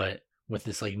 but with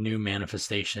this like new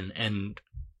manifestation. And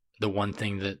the one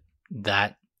thing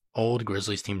that old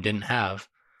Grizzlies team didn't have,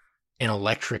 an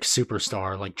electric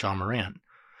superstar like Ja Morant.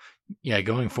 Yeah,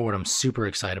 going forward, I'm super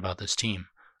excited about this team.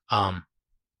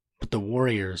 But the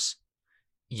Warriors,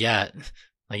 yeah,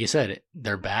 like you said,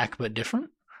 they're back, but different.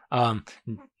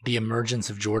 The emergence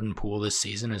of Jordan Poole this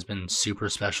season has been super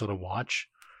special to watch.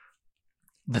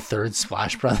 The third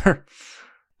Splash Brother.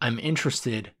 I'm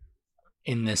interested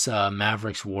in this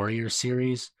Mavericks Warriors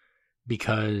series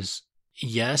because,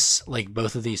 yes, like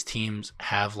both of these teams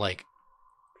have like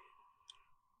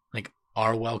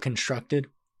are well constructed,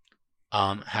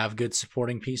 have good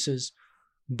supporting pieces,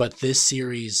 but this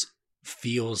series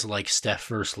feels like Steph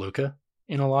versus Luka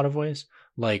in a lot of ways.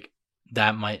 Like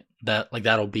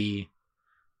that'll be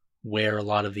where a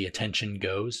lot of the attention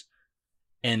goes,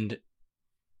 and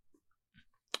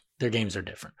their games are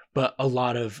different. But a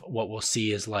lot of what we'll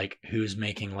see is like who's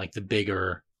making like the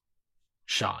bigger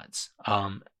shots,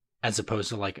 as opposed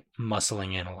to like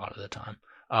muscling in a lot of the time.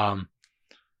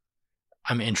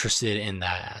 I'm interested in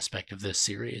that aspect of this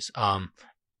series.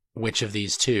 Which of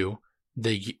these two,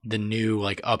 the new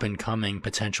like up and coming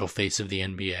potential face of the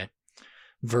NBA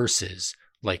versus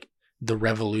like the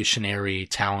revolutionary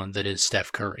talent that is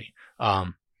Steph Curry.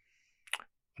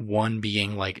 One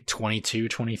being like 22,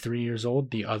 23 years old,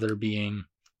 the other being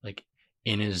like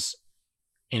in his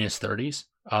 30s?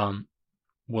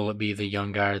 Will it be the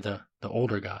young guy or the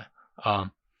older guy?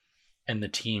 And the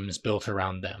teams built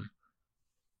around them.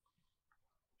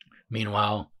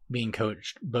 Meanwhile, being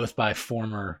coached both by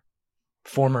former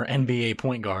NBA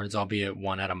point guards, albeit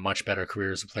one had a much better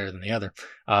career as a player than the other,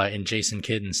 in Jason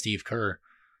Kidd and Steve Kerr.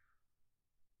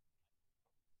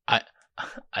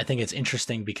 I think it's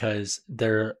interesting because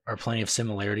there are plenty of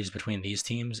similarities between these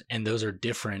teams, and those are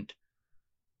different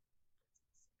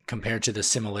compared to the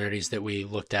similarities that we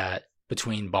looked at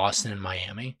between Boston and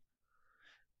Miami.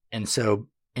 And so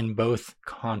in both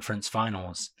conference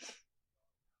finals,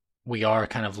 we are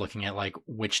kind of looking at like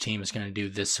which team is going to do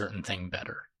this certain thing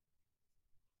better.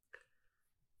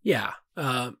 Yeah.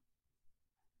 I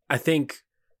think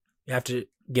you have to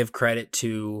give credit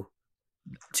to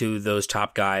those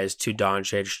top guys, to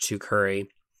Doncic, to Curry.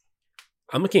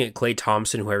 I'm looking at Klay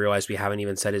Thompson, who I realize we haven't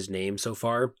even said his name so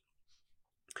far.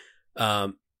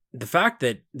 The fact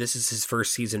that this is his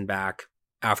first season back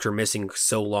after missing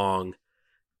so long,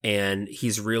 and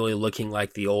he's really looking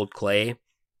like the old Klay,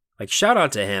 like shout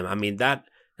out to him. I mean, that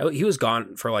he was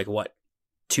gone for like what,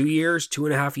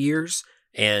 2.5 years,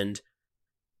 and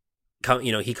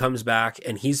he comes back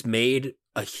and he's made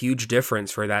a huge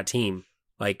difference for that team.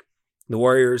 Like the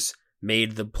Warriors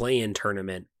made the play-in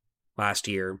tournament last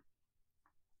year.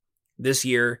 This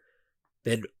year,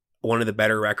 they had one of the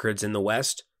better records in the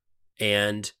West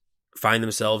and find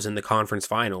themselves in the conference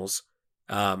finals.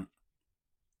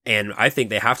 And I think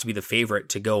they have to be the favorite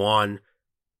to go on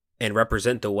and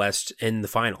represent the West in the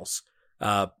finals.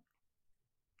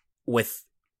 With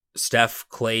Steph,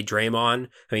 Klay, Draymond.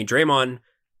 I mean, Draymond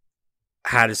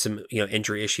had some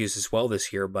injury issues as well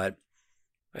this year, but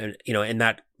in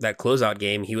that closeout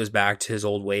game, he was back to his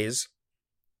old ways.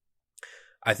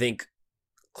 I think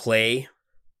Klay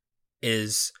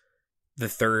is the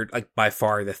third, like by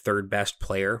far the third best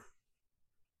player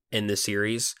in the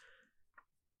series.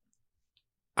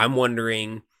 I'm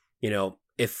wondering,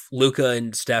 if Luka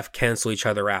and Steph cancel each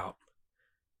other out,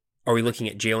 are we looking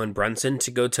at Jalen Brunson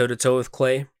to go toe-to-toe with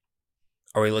Klay?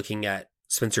 Are we looking at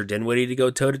Spencer Dinwiddie to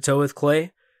go toe-to-toe with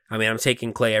Klay? I mean, I'm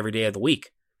taking Klay every day of the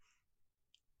week.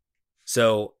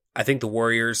 So I think the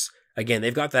Warriors, again,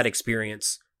 they've got that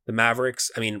experience. The Mavericks,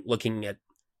 I mean, looking at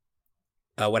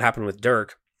what happened with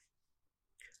Dirk,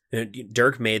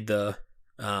 Dirk made the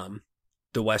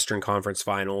Western Conference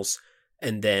Finals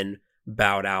and then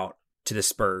bowed out to the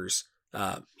Spurs.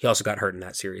 He also got hurt in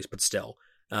that series, but still.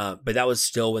 But that was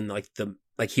still when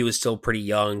he was still pretty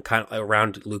young, kind of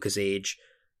around Luka's age,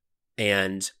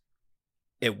 and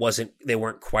they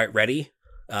weren't quite ready.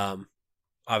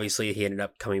 Obviously, he ended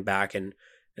up coming back and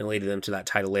leading them to that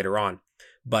title later on.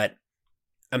 But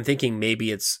I'm thinking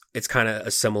maybe it's kind of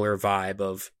a similar vibe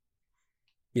of,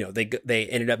 they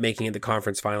ended up making it the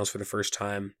conference finals for the first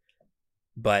time.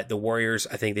 But the Warriors,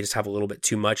 I think they just have a little bit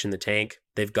too much in the tank.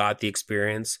 They've got the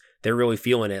experience. They're really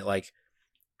feeling it. Like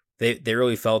they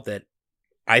really felt that,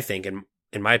 I think,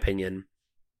 in my opinion,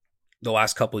 the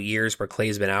last couple of years where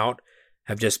Klay's been out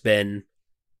have just been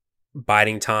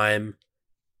biding time,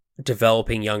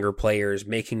 developing younger players,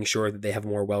 making sure that they have a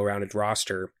more well-rounded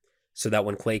roster so that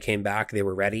when Klay came back, they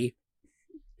were ready.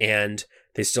 And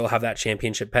they still have that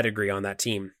championship pedigree on that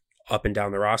team up and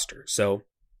down the roster. So,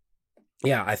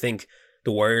 yeah, I think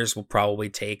the Warriors will probably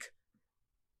take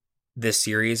this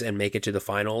series and make it to the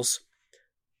finals.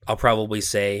 I'll probably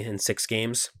say in 6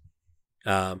 games,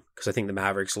 because I think the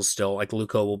Mavericks will still, like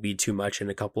Luka will be too much in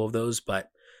a couple of those, but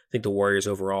I think the Warriors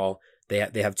overall,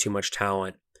 they have too much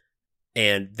talent,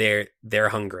 and they're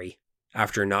hungry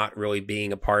after not really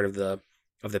being a part of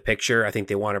the picture. I think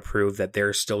they want to prove that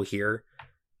they're still here.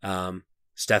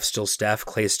 Steph's still Steph,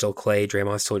 Klay's still Klay,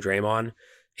 Draymond's still Draymond,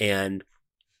 and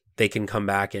they can come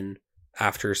back and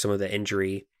after some of the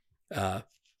injury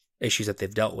issues that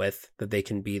they've dealt with, that they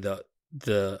can be the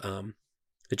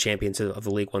champions of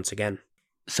the league once again.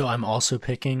 So I'm also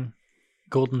picking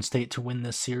Golden State to win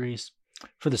this series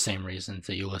for the same reasons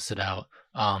that you listed out.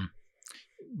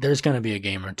 There's going to be a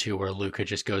game or two where Luka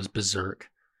just goes berserk,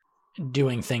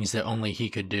 doing things that only he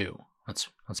could do.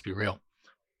 Let's be real.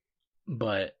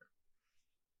 But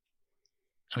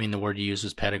I mean, the word you used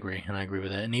was pedigree, and I agree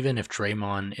with it. And even if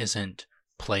Draymond isn't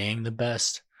playing the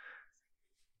best,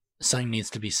 something needs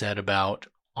to be said about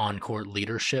on-court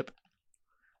leadership,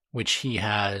 which he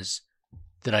has,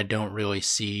 that I don't really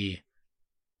see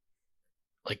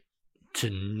like to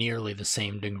nearly the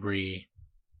same degree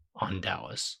on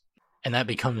Dallas. And that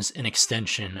becomes an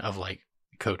extension of like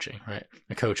coaching, right?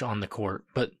 A coach on the court,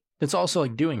 but it's also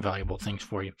like doing valuable things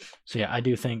for you. So yeah, I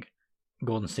do think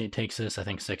Golden State takes this. I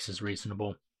think 6 is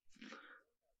reasonable.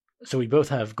 So we both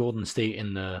have Golden State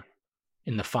in the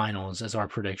in the finals as our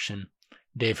prediction.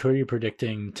 Dave, who are you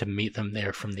predicting to meet them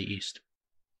there from the East?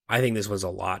 I think this was a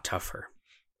lot tougher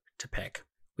to pick.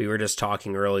 We were just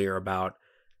talking earlier about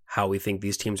how we think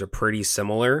these teams are pretty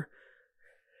similar.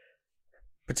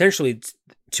 Potentially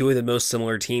two of the most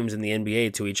similar teams in the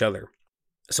NBA to each other.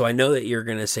 So I know that you're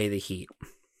going to say the Heat,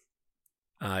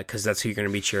 because that's who you're going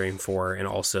to be cheering for, and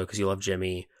also because you love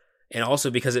Jimmy, and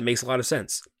also because it makes a lot of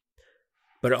sense.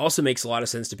 But it also makes a lot of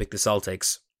sense to pick the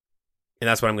Celtics, and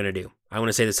that's what I'm going to do. I want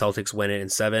to say the Celtics win it in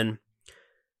 7.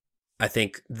 I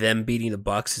think them beating the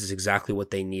Bucks is exactly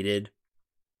what they needed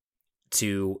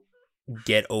to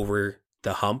get over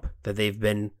the hump that they've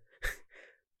been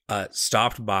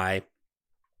stopped by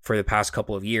for the past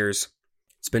couple of years.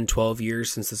 It's been 12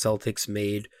 years since the Celtics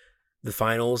made the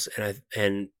finals, and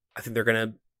I think they're going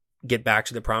to get back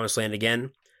to the promised land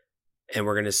again, and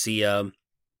we're going to see a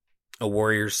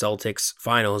Warriors-Celtics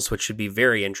finals, which should be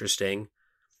very interesting.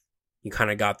 You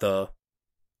kind of got the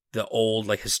old,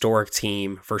 like, historic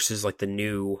team versus, like, the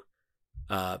new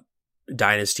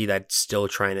dynasty that's still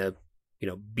trying to,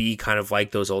 be kind of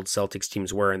like those old Celtics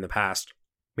teams were in the past.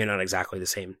 I mean, not exactly the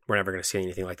same. We're never going to see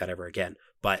anything like that ever again,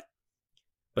 but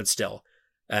still.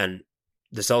 And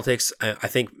the Celtics, I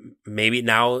think maybe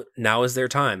now is their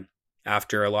time,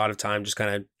 after a lot of time just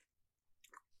kind of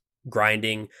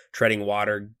grinding, treading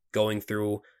water, going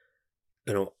through,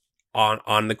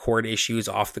 on the court issues,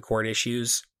 off the court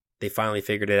issues. They finally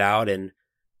figured it out, and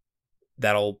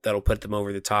that'll put them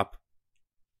over the top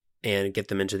and get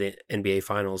them into the NBA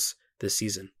Finals this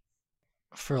season.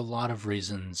 For a lot of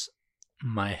reasons,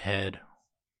 my head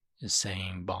is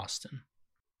saying Boston.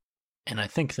 And I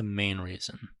think the main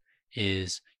reason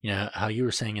is, how you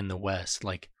were saying in the West,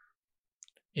 like,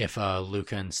 if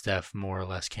Luka and Steph more or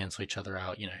less cancel each other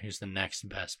out, who's the next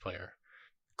best player?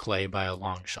 Clay by a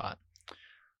long shot.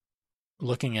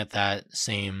 Looking at that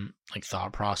same, like,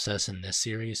 thought process in this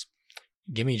series,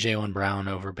 give me Jaylen Brown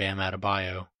over Bam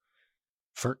Adebayo,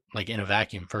 for, like, in a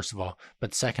vacuum, first of all.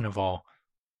 But second of all,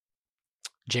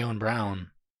 Jaylen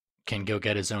Brown can go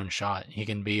get his own shot. He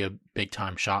can be a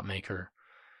big-time shot maker.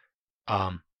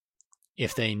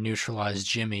 If they neutralize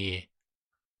Jimmy,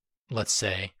 let's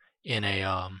say, in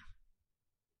a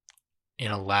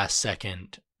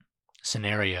last-second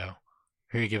scenario,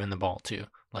 who are you giving the ball to?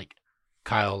 Like,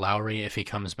 Kyle Lowry, if he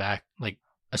comes back, like,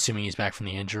 assuming he's back from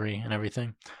the injury and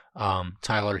everything.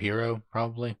 Tyler Hero,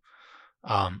 probably.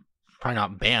 Probably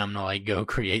not Bam to, like, go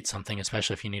create something,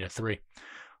 especially if you need a 3.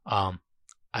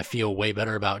 I feel way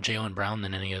better about Jaylen Brown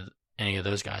than any of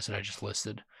those guys that I just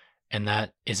listed. And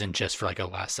that isn't just for, like, a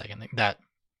last second thing. That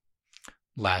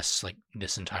lasts, like,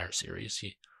 this entire series.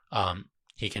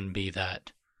 He can be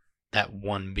that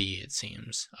 1B, it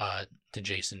seems, to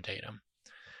Jason Tatum.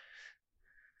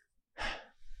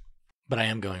 But I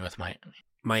am going with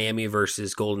Miami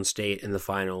versus Golden State in the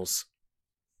finals.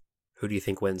 Who do you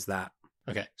think wins that?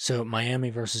 Okay, so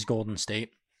Miami versus Golden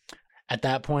State. At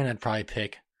that point, I'd probably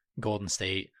pick Golden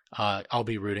State. I'll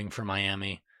be rooting for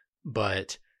Miami,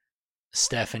 but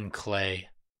Steph and Clay,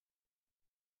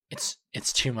 it's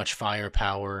too much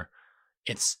firepower.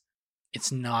 It's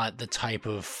not the type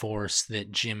of force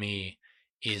that Jimmy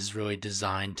is really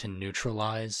designed to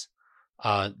neutralize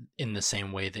in the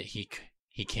same way that he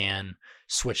can,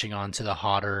 switching on to the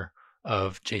hotter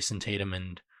of Jason Tatum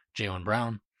and Jaylen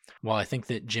Brown. While I think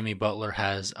that Jimmy Butler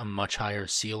has a much higher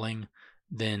ceiling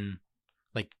than,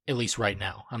 like, at least right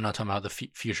now. I'm not talking about the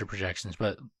future projections,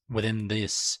 but within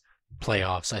this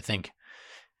playoffs, I think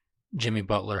Jimmy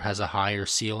Butler has a higher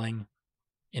ceiling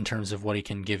in terms of what he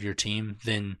can give your team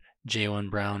than Jaylen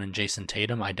Brown and Jason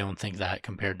Tatum. I don't think that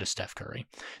compared to Steph Curry.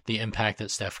 The impact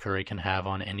that Steph Curry can have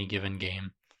on any given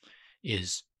game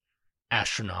is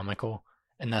astronomical,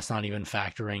 and that's not even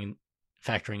factoring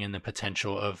in the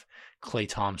potential of Klay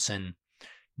Thompson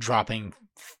dropping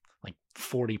like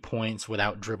 40 points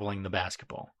without dribbling the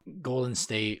basketball. Golden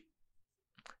State,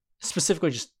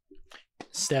 specifically just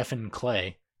Steph and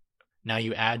Klay, now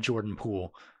you add Jordan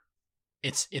Poole,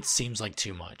 it seems like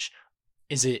too much.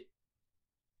 Is it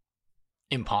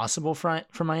impossible for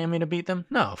Miami to beat them?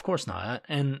 No, of course not.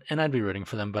 And I'd be rooting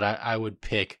for them, but I would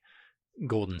pick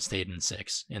Golden State in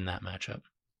 6 in that matchup.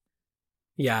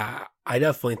 Yeah, I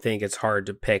definitely think it's hard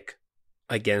to pick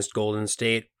against Golden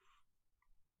State,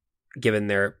 given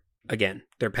their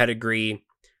pedigree,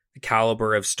 the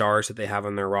caliber of stars that they have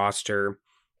on their roster,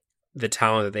 the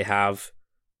talent that they have,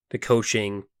 the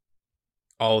coaching,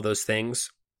 all of those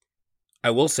things. I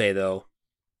will say, though,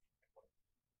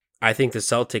 I think the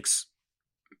Celtics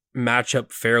match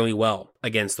up fairly well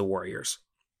against the Warriors.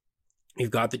 You've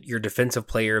got your defensive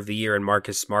player of the year in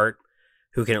Marcus Smart,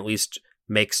 who can at least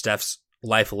make Steph's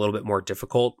life a little bit more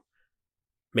difficult.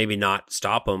 maybe not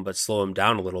stop them, but slow them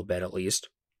down a little bit at least.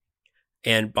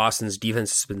 And Boston's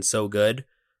defense has been so good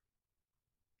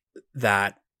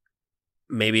that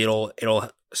maybe it'll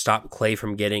stop Clay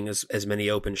from getting as many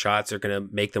open shots. They're going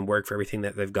to make them work for everything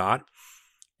that they've got.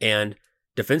 And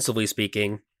defensively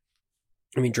speaking,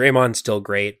 I mean, Draymond's still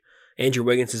great. Andrew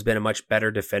Wiggins has been a much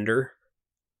better defender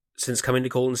since coming to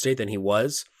Golden State than he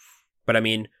was. But I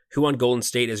mean, who on Golden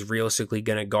State is realistically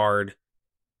going to guard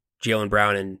Jaylen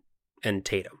Brown and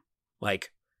Tatum?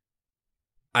 Like,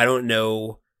 I don't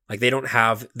know. Like, they don't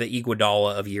have the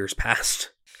Iguodala of years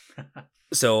past.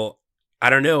 So I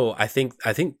don't know. I think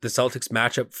the Celtics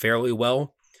match up fairly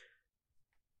well.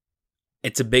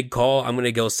 It's a big call. I'm going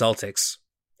to go Celtics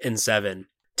in 7.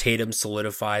 Tatum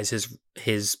solidifies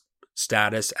his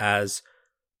status as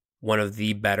one of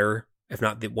the better, if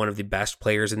not one of the best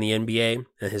players in the NBA,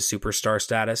 and his superstar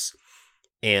status.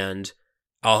 And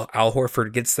Al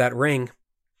Horford gets that ring.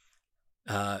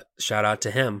 Shout out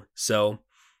to him. So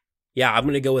yeah, I'm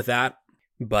going to go with that.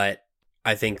 But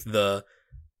I think the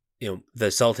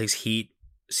Celtics Heat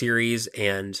series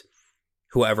and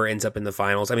whoever ends up in the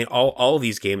finals, I mean, all of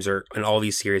these games and all of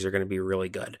these series are going to be really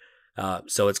good.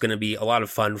 So it's going to be a lot of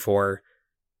fun for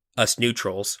us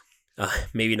neutrals.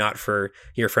 Maybe not for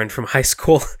your friend from high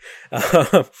school.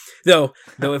 Though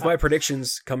if my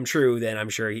predictions come true, then I'm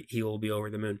sure he will be over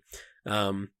the moon.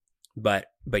 But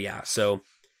yeah, so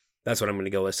that's what I'm going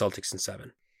to go with, Celtics in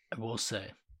 7. I will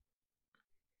say,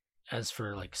 as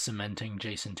for like cementing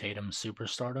Jason Tatum's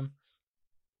superstardom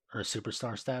or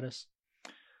superstar status,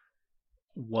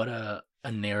 what a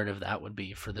narrative that would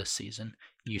be for this season.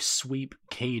 You sweep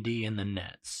KD and the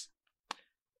Nets.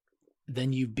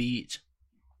 Then you beat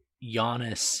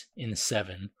Giannis in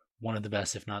 7, one of the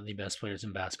best, if not the best players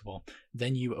in basketball.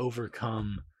 Then you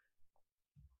overcome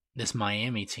this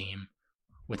Miami team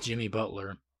with Jimmy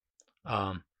Butler,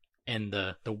 and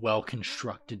the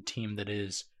well-constructed team that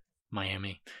is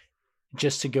Miami,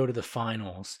 just to go to the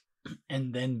finals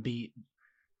and then beat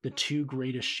the 2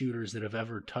 greatest shooters that have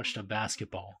ever touched a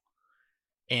basketball.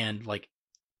 And like,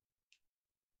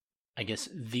 I guess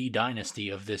the dynasty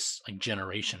of this like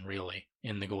generation, really,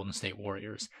 in the Golden State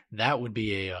Warriors. That would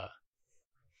be a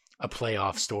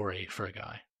playoff story for a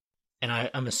guy. And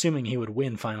I'm assuming he would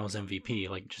win Finals MVP,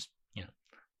 like just,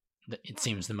 it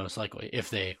seems the most likely if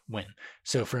they win.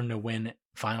 So for him to win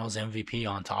Finals MVP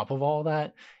on top of all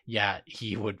that, yeah,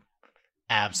 he would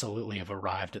absolutely have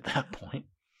arrived at that point.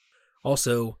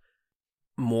 Also,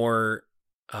 more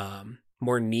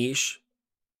niche,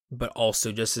 but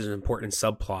also just as an important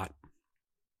subplot.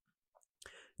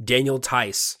 Daniel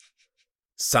Tice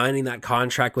signing that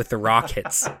contract with the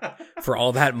Rockets for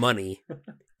all that money,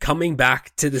 coming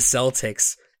back to the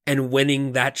Celtics and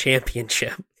winning that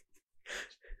championship.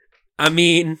 I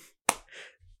mean,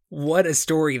 what a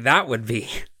story that would be.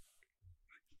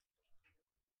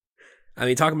 I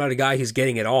mean, talking about a guy who's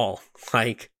getting it all.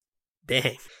 Like,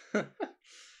 dang.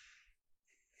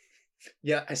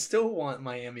 Yeah, I still want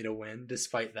Miami to win,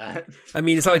 despite that. I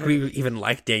mean, it's not like we even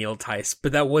like Daniel Tice,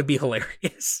 but that would be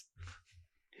hilarious.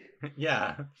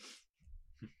 Yeah.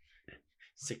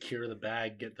 Secure the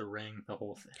bag, get the ring, the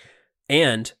whole thing.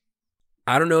 And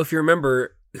I don't know if you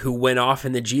remember who went off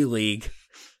in the G League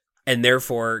and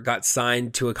therefore got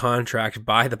signed to a contract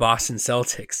by the Boston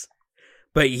Celtics.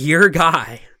 But your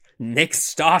guy, Nick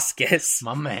Stauskas,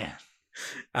 my man,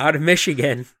 out of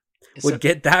Michigan, would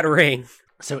get that ring.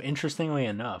 So interestingly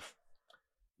enough,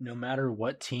 no matter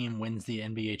what team wins the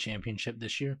NBA championship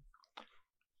this year,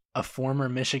 a former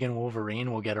Michigan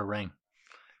Wolverine will get a ring.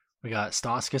 We got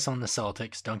Stauskas on the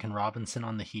Celtics, Duncan Robinson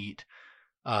on the Heat,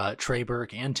 Trey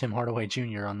Burke and Tim Hardaway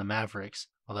Jr. on the Mavericks,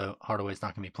 although Hardaway's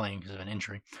not going to be playing because of an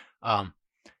injury, and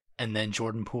then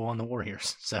Jordan Poole on the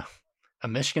Warriors. So a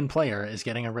Michigan player is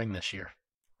getting a ring this year.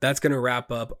 That's going to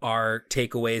wrap up our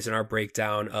takeaways and our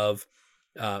breakdown of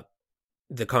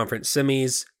the conference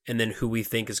semis, and then who we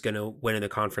think is going to win in the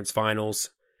conference finals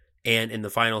and in the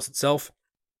finals itself.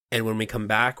 And when we come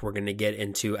back, we're going to get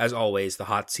into, as always, the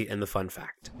hot seat and the fun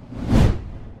fact.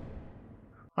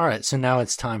 All right, so now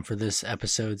it's time for this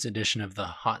episode's edition of the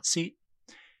hot seat.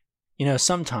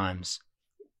 Sometimes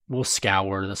we'll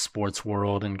scour the sports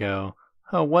world and go,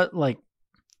 oh, what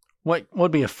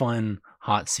would be a fun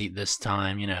hot seat this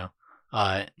time?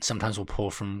 Sometimes we'll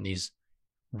pull from these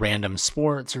random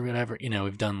sports or whatever.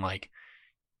 We've done like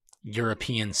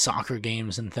European soccer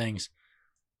games and things.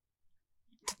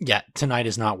 Yeah, tonight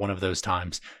is not one of those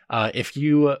times. If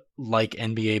you like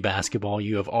NBA basketball,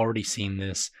 you have already seen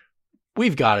this.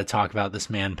 We've got to talk about this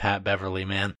man, Pat Beverley,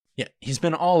 man. Yeah, he's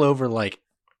been all over like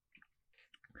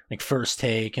First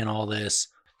Take and all this,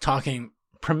 talking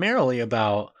primarily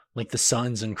about like the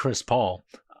Suns and Chris Paul,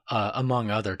 among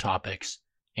other topics.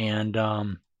 And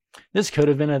this could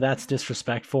have been a "that's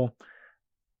disrespectful."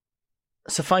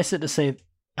 Suffice it to say,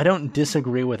 I don't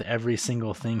disagree with every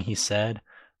single thing he said,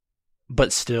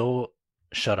 but still,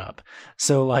 shut up.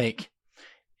 So, like,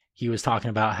 he was talking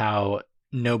about how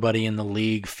nobody in the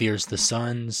league fears the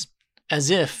Suns, as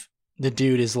if the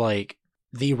dude is like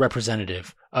the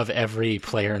representative of every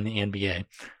player in the NBA.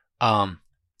 But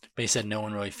he said no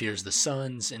one really fears the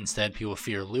Suns. Instead, people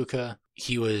fear Luka.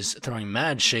 He was throwing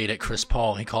mad shade at Chris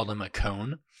Paul. He called him a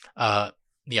cone.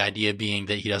 The idea being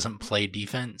that he doesn't play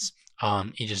defense.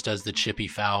 He just does the chippy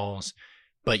fouls,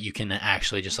 but you can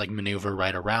actually just like maneuver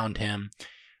right around him.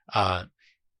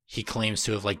 He claims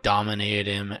to have like dominated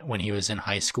him when he was in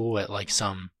high school at like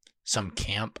some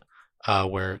camp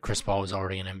where Chris Paul was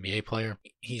already an NBA player.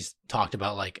 He's talked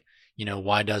about like,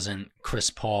 why doesn't Chris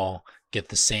Paul get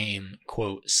the same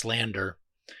quote slander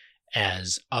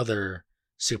as other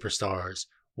superstars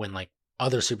when like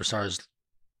other superstars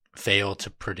fail to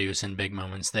produce in big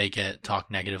moments, they get talked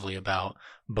negatively about,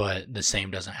 but the same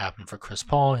doesn't happen for Chris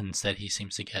Paul. Instead, he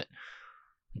seems to get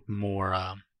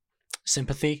more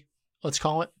sympathy, let's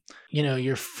call it.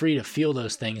 You're free to feel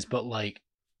those things, but like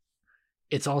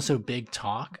it's also big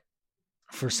talk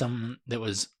for someone that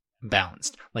was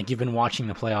balanced. Like you've been watching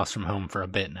the playoffs from home for a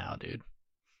bit now, dude.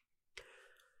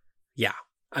 Yeah.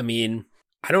 I mean,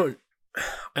 I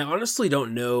honestly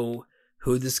don't know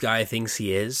who this guy thinks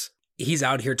he is. He's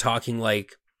out here talking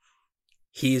like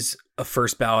he's a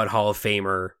first ballot Hall of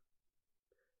Famer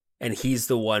and he's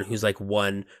the one who's like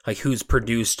who's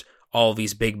produced all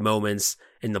these big moments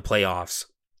in the playoffs.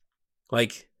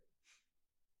 Like,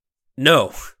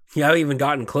 no, you haven't even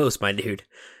gotten close, my dude.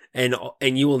 And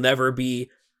you will never be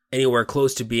anywhere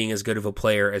close to being as good of a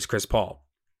player as Chris Paul.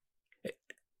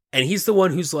 And he's the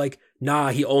one who's like, nah,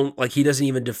 he doesn't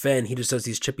even defend. He just does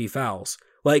these chippy fouls.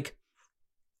 Like,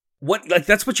 what? Like,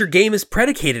 that's what your game is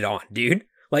predicated on, dude.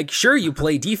 Like, sure, you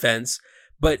play defense,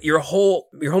 but your whole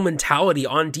mentality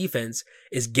on defense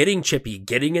is getting chippy,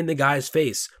 getting in the guy's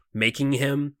face, making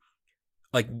him,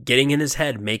 like, getting in his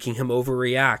head, making him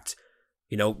overreact,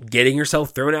 getting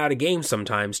yourself thrown out of games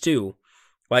sometimes, too.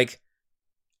 Like,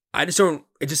 it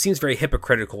just seems very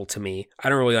hypocritical to me. I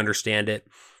don't really understand it.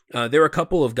 There were a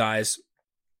couple of guys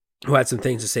who had some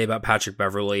things to say about Patrick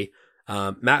Beverley.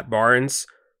 Matt Barnes,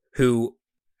 who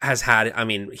has had,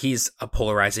 he's a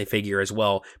polarizing figure as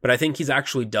well, but I think he's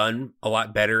actually done a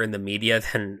lot better in the media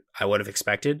than I would have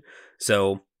expected.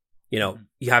 So, you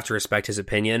have to respect his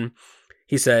opinion.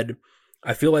 He said,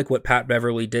 "I feel like what Pat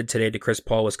Beverley did today to Chris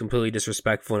Paul was completely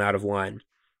disrespectful and out of line.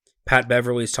 Pat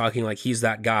Beverley's talking like he's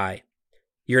that guy.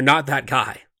 You're not that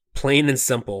guy. Plain and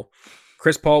simple.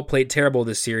 Chris Paul played terrible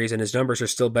this series, and his numbers are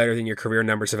still better than your career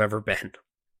numbers have ever been."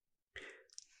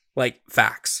 Like,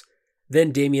 facts.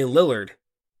 Then Damian Lillard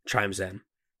chimes in.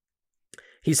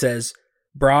 He says,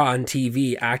 "Bra on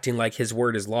TV acting like his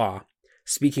word is law,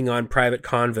 speaking on private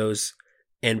convos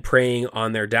and preying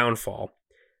on their downfall.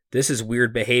 This is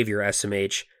weird behavior,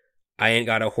 SMH. I ain't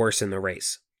got a horse in the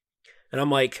race." And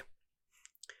I'm like,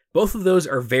 both of those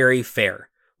are very fair.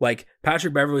 Like,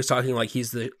 Patrick Beverley's talking like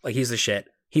he's the shit.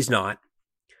 He's not.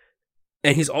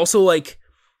 And he's also like,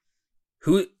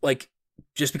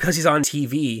 just because he's on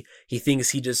TV, he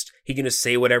thinks he can just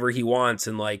say whatever he wants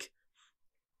and like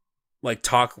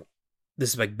talk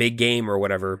this like big game or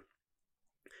whatever.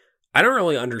 I don't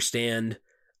really understand.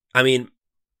 I mean,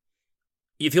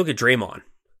 if you look at Draymond,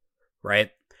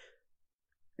 right?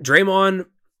 Draymond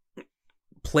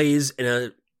plays in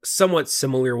a somewhat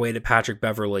similar way to Patrick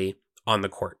Beverley on the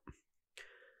court.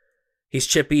 He's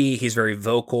chippy, he's very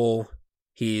vocal,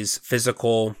 he's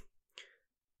physical.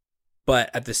 But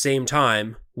at the same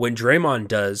time, when Draymond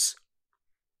does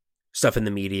stuff in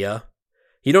the media,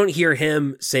 you don't hear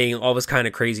him saying all this kind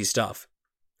of crazy stuff.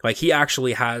 Like, he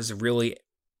actually has really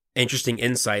interesting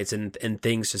insights and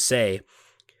things to say.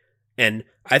 And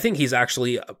I think he's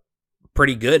actually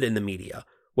pretty good in the media,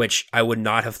 which I would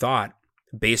not have thought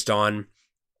based on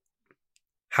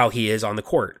how he is on the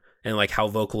court and like how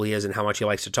vocal he is and how much he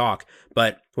likes to talk.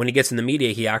 But when he gets in the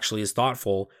media, he actually is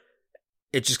thoughtful.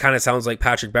 It just kind of sounds like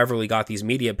Patrick Beverley got these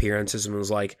media appearances and was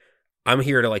like, I'm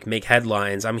here to like make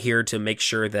headlines. I'm here to make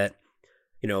sure that,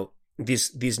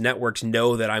 these networks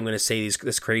know that I'm going to say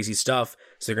this crazy stuff.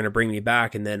 So they're going to bring me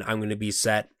back and then I'm going to be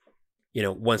set,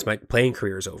 once my playing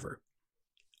career is over.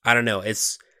 I don't know.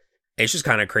 It's just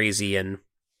kind of crazy and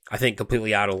I think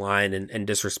completely out of line and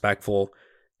disrespectful.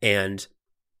 And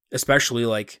especially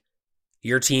like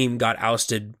your team got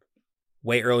ousted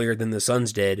way earlier than the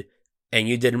Suns did. And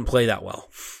you didn't play that well.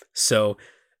 So,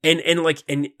 and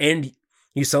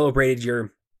you celebrated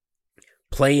your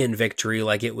play-in victory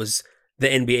like it was the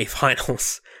NBA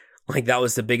Finals. Like that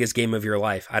was the biggest game of your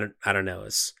life. I don't know.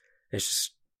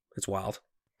 It's wild.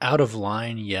 Out of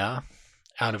line, yeah.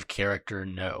 Out of character,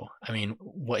 no. I mean,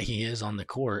 what he is on the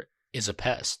court is a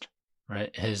pest,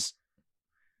 right?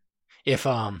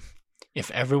 If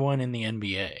everyone in the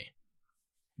NBA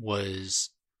was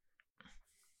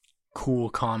cool,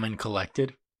 calm, and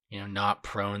collected, not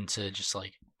prone to just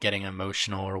like getting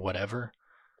emotional or whatever,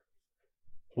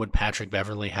 would Patrick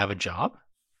Beverley have a job?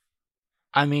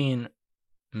 I mean,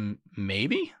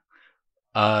 maybe.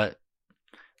 But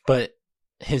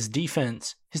his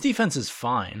defense is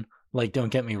fine. Like, don't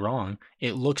get me wrong.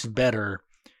 It looks better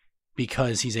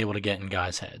because he's able to get in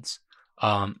guys' heads.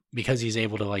 Because he's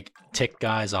able to like tick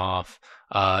guys off,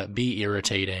 be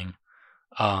irritating,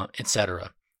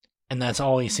 etc. And that's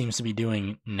all he seems to be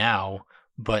doing now.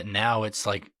 But now it's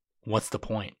like, what's the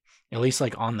point? At least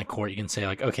like on the court, you can say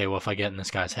like, okay, well, if I get in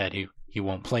this guy's head, he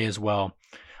won't play as well.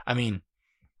 I mean,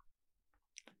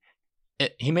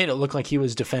 he made it look like he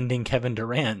was defending Kevin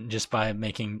Durant just by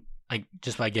getting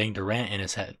Durant in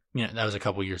his head. That was a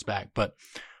couple years back. But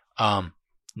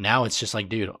now it's just like,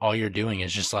 dude, all you're doing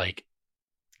is just like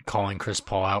calling Chris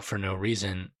Paul out for no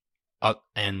reason.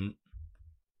 And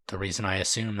the reason I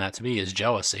assume that to be is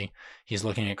jealousy. He's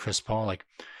looking at Chris Paul like,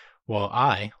 well,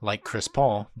 I, like Chris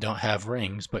Paul, don't have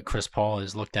rings, but Chris Paul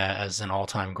is looked at as an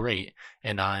all-time great,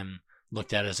 and I'm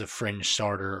looked at as a fringe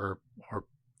starter or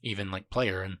even like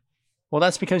player. And well,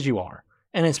 that's because you are.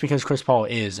 And it's because Chris Paul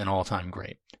is an all-time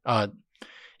great.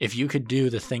 If you could do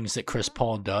the things that Chris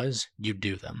Paul does, you'd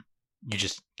do them. You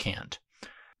just can't.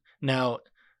 Now,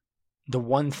 the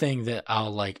one thing that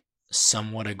I'll like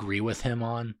somewhat agree with him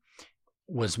on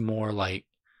was more like,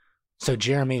 so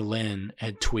Jeremy Lin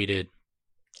had tweeted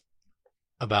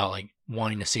about like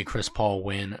wanting to see Chris Paul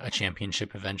win a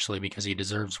championship eventually because he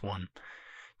deserves one.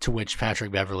 To which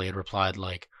Patrick Beverley had replied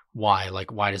like, why?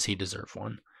 Like, why does he deserve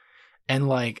one? And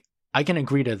like, I can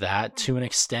agree to that to an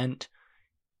extent.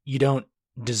 You don't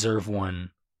deserve one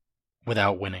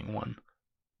without winning one.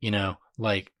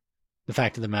 Like the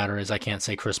fact of the matter is I can't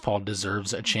say Chris Paul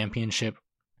deserves a championship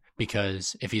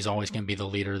because if he's always going to be the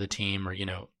leader of the team or,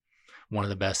 one of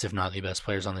the best, if not the best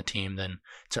players on the team, then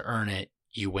to earn it,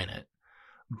 you win it.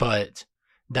 But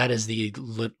that is the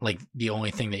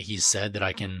only thing that he's said that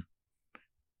I can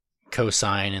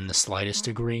co-sign in the slightest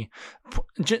degree.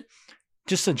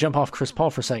 Just to jump off Chris Paul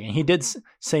for a second, he did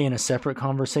say in a separate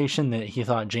conversation that he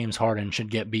thought James Harden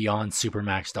should get beyond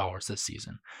Supermax dollars this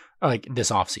season, or like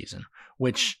this offseason,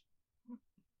 which,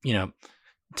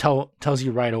 tells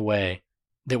you right away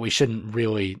that we shouldn't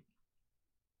really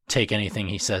take anything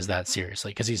he says that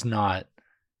seriously because he's not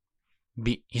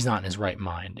in his right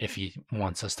mind if he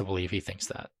wants us to believe he thinks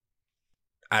that.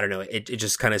 I don't know. It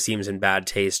just kind of seems in bad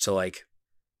taste to like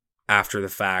after the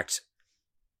fact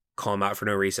call him out for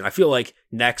no reason. I feel like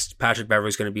next Patrick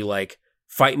Beverley's going to be like,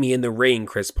 fight me in the ring,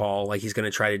 Chris Paul. Like he's going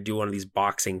to try to do one of these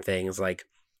boxing things like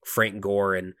Frank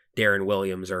Gore and Darren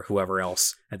Williams or whoever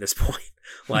else at this point.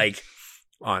 Like,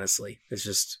 honestly, it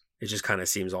just kind of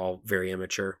seems all very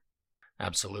immature.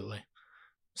 Absolutely.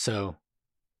 So,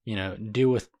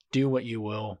 do what you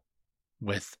will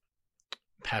with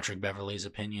Patrick Beverley's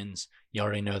opinions. You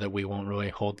already know that we won't really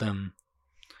hold them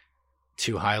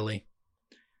too highly.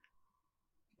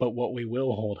 But what we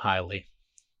will hold highly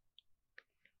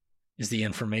is the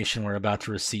information we're about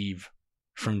to receive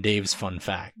from Dave's fun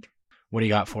fact. What do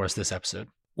you got for us this episode?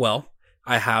 Well,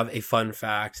 I have a fun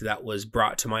fact that was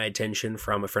brought to my attention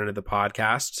from a friend of the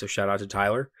podcast, so shout out to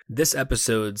Tyler. This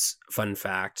episode's fun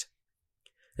fact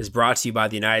is brought to you by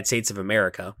the United States of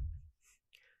America.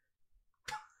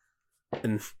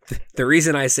 And the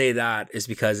reason I say that is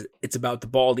because it's about the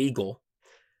bald eagle,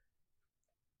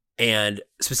 and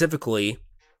specifically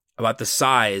about the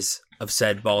size of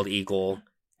said bald eagle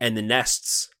and the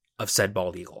nests of said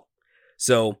bald eagle.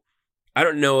 So I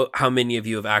don't know how many of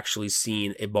you have actually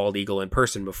seen a bald eagle in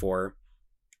person before.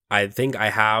 I think I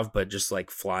have, but just like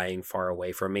flying far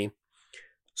away from me,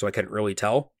 so I couldn't really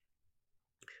tell.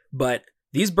 But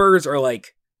these birds are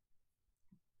like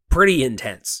pretty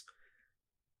intense.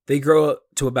 They grow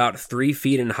to about 3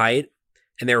 feet in height,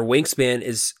 and their wingspan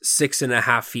is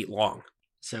 6.5 feet long.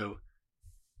 So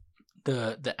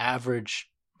the average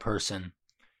person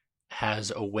has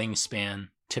a wingspan,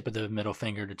 tip of the middle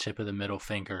finger to tip of the middle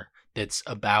finger, that's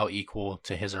about equal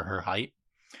to his or her height.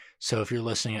 So if you're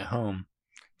listening at home,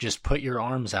 just put your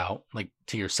arms out like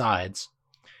to your sides,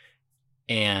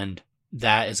 and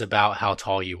that is about how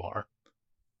tall you are.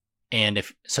 And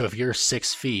if you're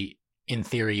 6 feet, in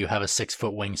theory, you have a 6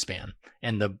 foot wingspan,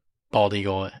 and the bald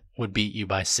eagle would beat you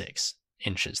by 6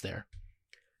 inches there.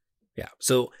 Yeah.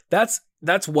 So that's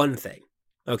that's one thing.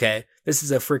 Okay, this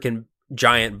is a freaking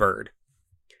giant bird.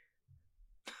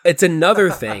 It's another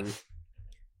thing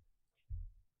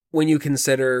when you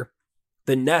consider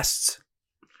the nests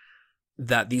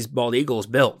that these bald eagles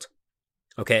build.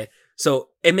 Okay, so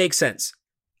it makes sense.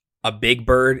 A big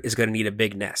bird is going to need a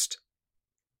big nest.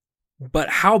 But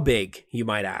how big, you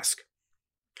might ask?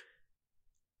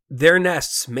 Their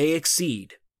nests may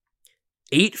exceed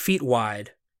 8 feet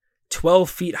wide, 12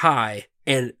 feet high,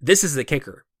 and this is the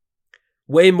kicker,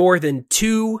 weigh more than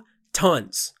 2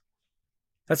 tons.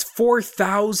 That's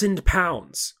 4,000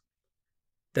 pounds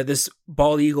that this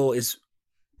bald eagle is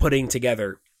putting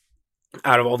together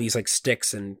out of all these like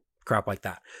sticks and crap like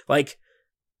that. Like,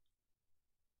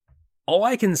 all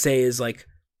I can say is like,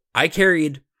 I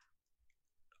carried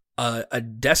a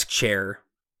desk chair.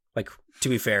 Like, to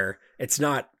be fair, it's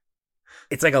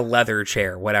like a leather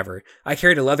chair, whatever. I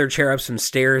carried a leather chair up some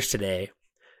stairs today,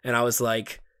 and I was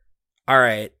like, all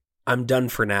right, I'm done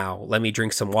for now. Let me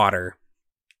drink some water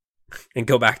and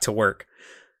go back to work.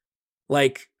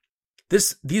 Like,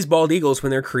 these bald eagles, when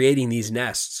they're creating these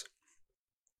nests,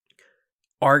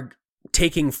 are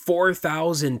taking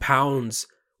 4,000 pounds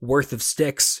worth of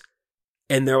sticks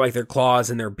and their claws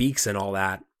and their beaks and all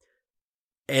that,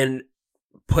 and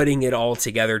putting it all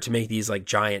together to make these like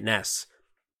giant nests.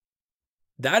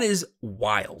 That is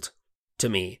wild to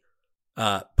me,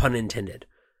 pun intended.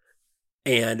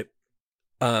 And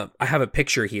I have a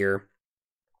picture here,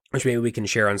 which maybe we can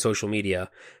share on social media,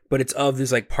 but it's of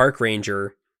this like park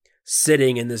ranger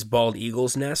sitting in this bald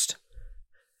eagle's nest.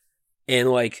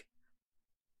 And like,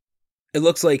 it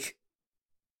looks like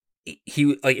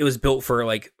it was built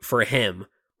for him,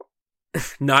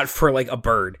 not for like a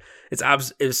bird. It's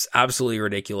absolutely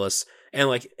ridiculous. And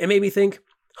like, it made me think,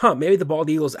 maybe the bald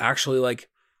eagle is actually like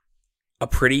a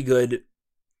pretty good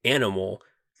animal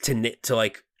to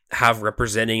like have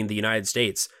representing the United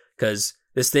States, because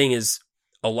this thing is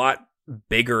a lot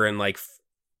bigger and like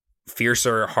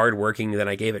fiercer, hardworking than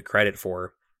I gave it credit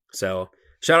for. So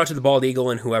shout out to the bald eagle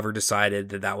and whoever decided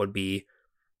that would be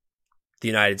the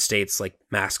United States like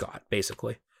mascot,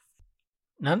 basically.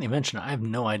 Now that you mention it, I have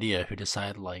no idea who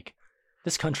decided like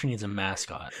this country needs a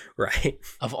mascot. Right.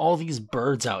 Of all these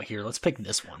birds out here, let's pick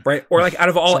this one. Right. Or like out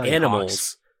of all Sorry, animals,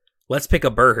 hawks. Let's pick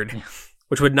a bird,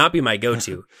 which would not be my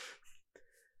go-to.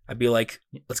 I'd be like,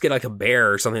 let's get like a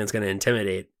bear or something that's going to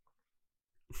intimidate.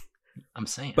 I'm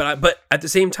saying. But at the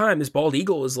same time, this bald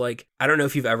eagle is like, I don't know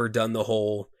if you've ever done the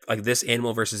whole like this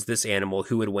animal versus this animal,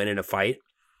 who would win in a fight.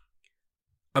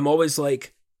 I'm always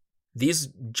like, these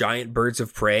giant birds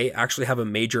of prey actually have a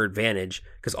major advantage,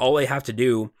 because all they have to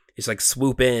do is like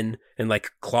swoop in and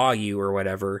like claw you or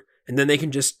whatever, and then they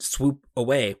can just swoop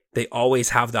away. They always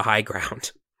have the high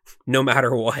ground, no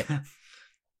matter what.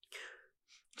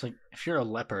 It's like, if you're a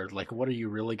leopard, like, what are you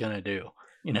really going to do?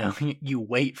 You know, you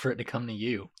wait for it to come to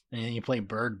you, and then you play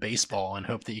bird baseball and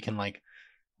hope that you can like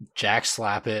jack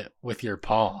slap it with your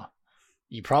paw.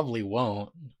 You probably won't.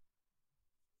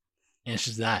 And it's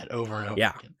just that over and over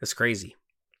Yeah, again. it's crazy.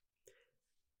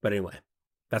 But anyway,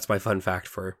 that's my fun fact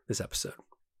for this episode.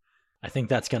 I think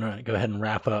that's going to go ahead and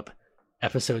wrap up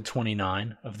episode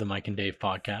 29 of the Mike and Dave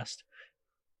podcast.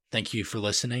 Thank you for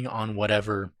listening on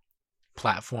whatever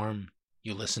platform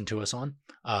you listen to us on.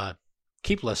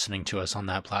 Keep listening to us on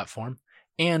that platform.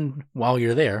 And while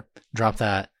you're there, drop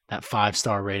that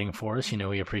 5-star rating for us. You know,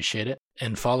 we appreciate it.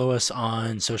 And follow us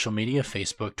on social media,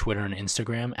 Facebook, Twitter, and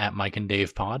Instagram at Mike and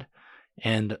Dave Pod.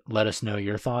 And let us know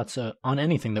your thoughts on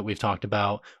anything that we've talked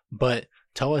about. But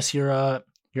tell us your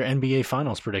NBA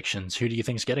Finals predictions. Who do you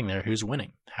think's getting there? Who's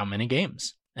winning? How many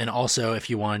games? And also, if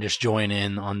you want to just join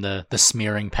in on the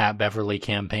smearing Pat Beverley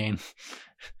campaign,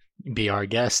 be our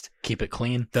guest. Keep it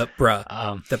clean. The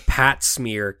Pat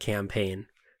smear campaign.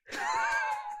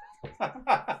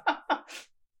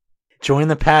 Join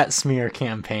the Pat smear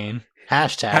campaign.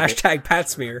 Hashtag Pat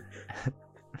smear.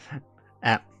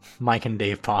 At Mike and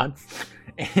Dave Pod.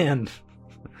 And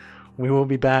we will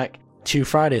be back 2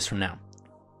 Fridays from now.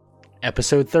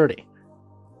 Episode 30.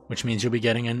 Which means you'll be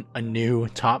getting a new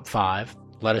top 5.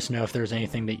 Let us know if there's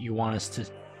anything that you want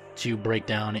us to break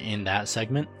down in that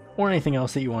segment, or anything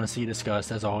else that you want to see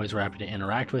discussed. As always, we're happy to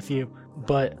interact with you.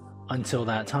 But until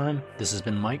that time, this has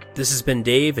been Mike. This has been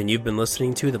Dave, and you've been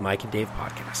listening to the Mike and Dave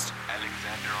podcast.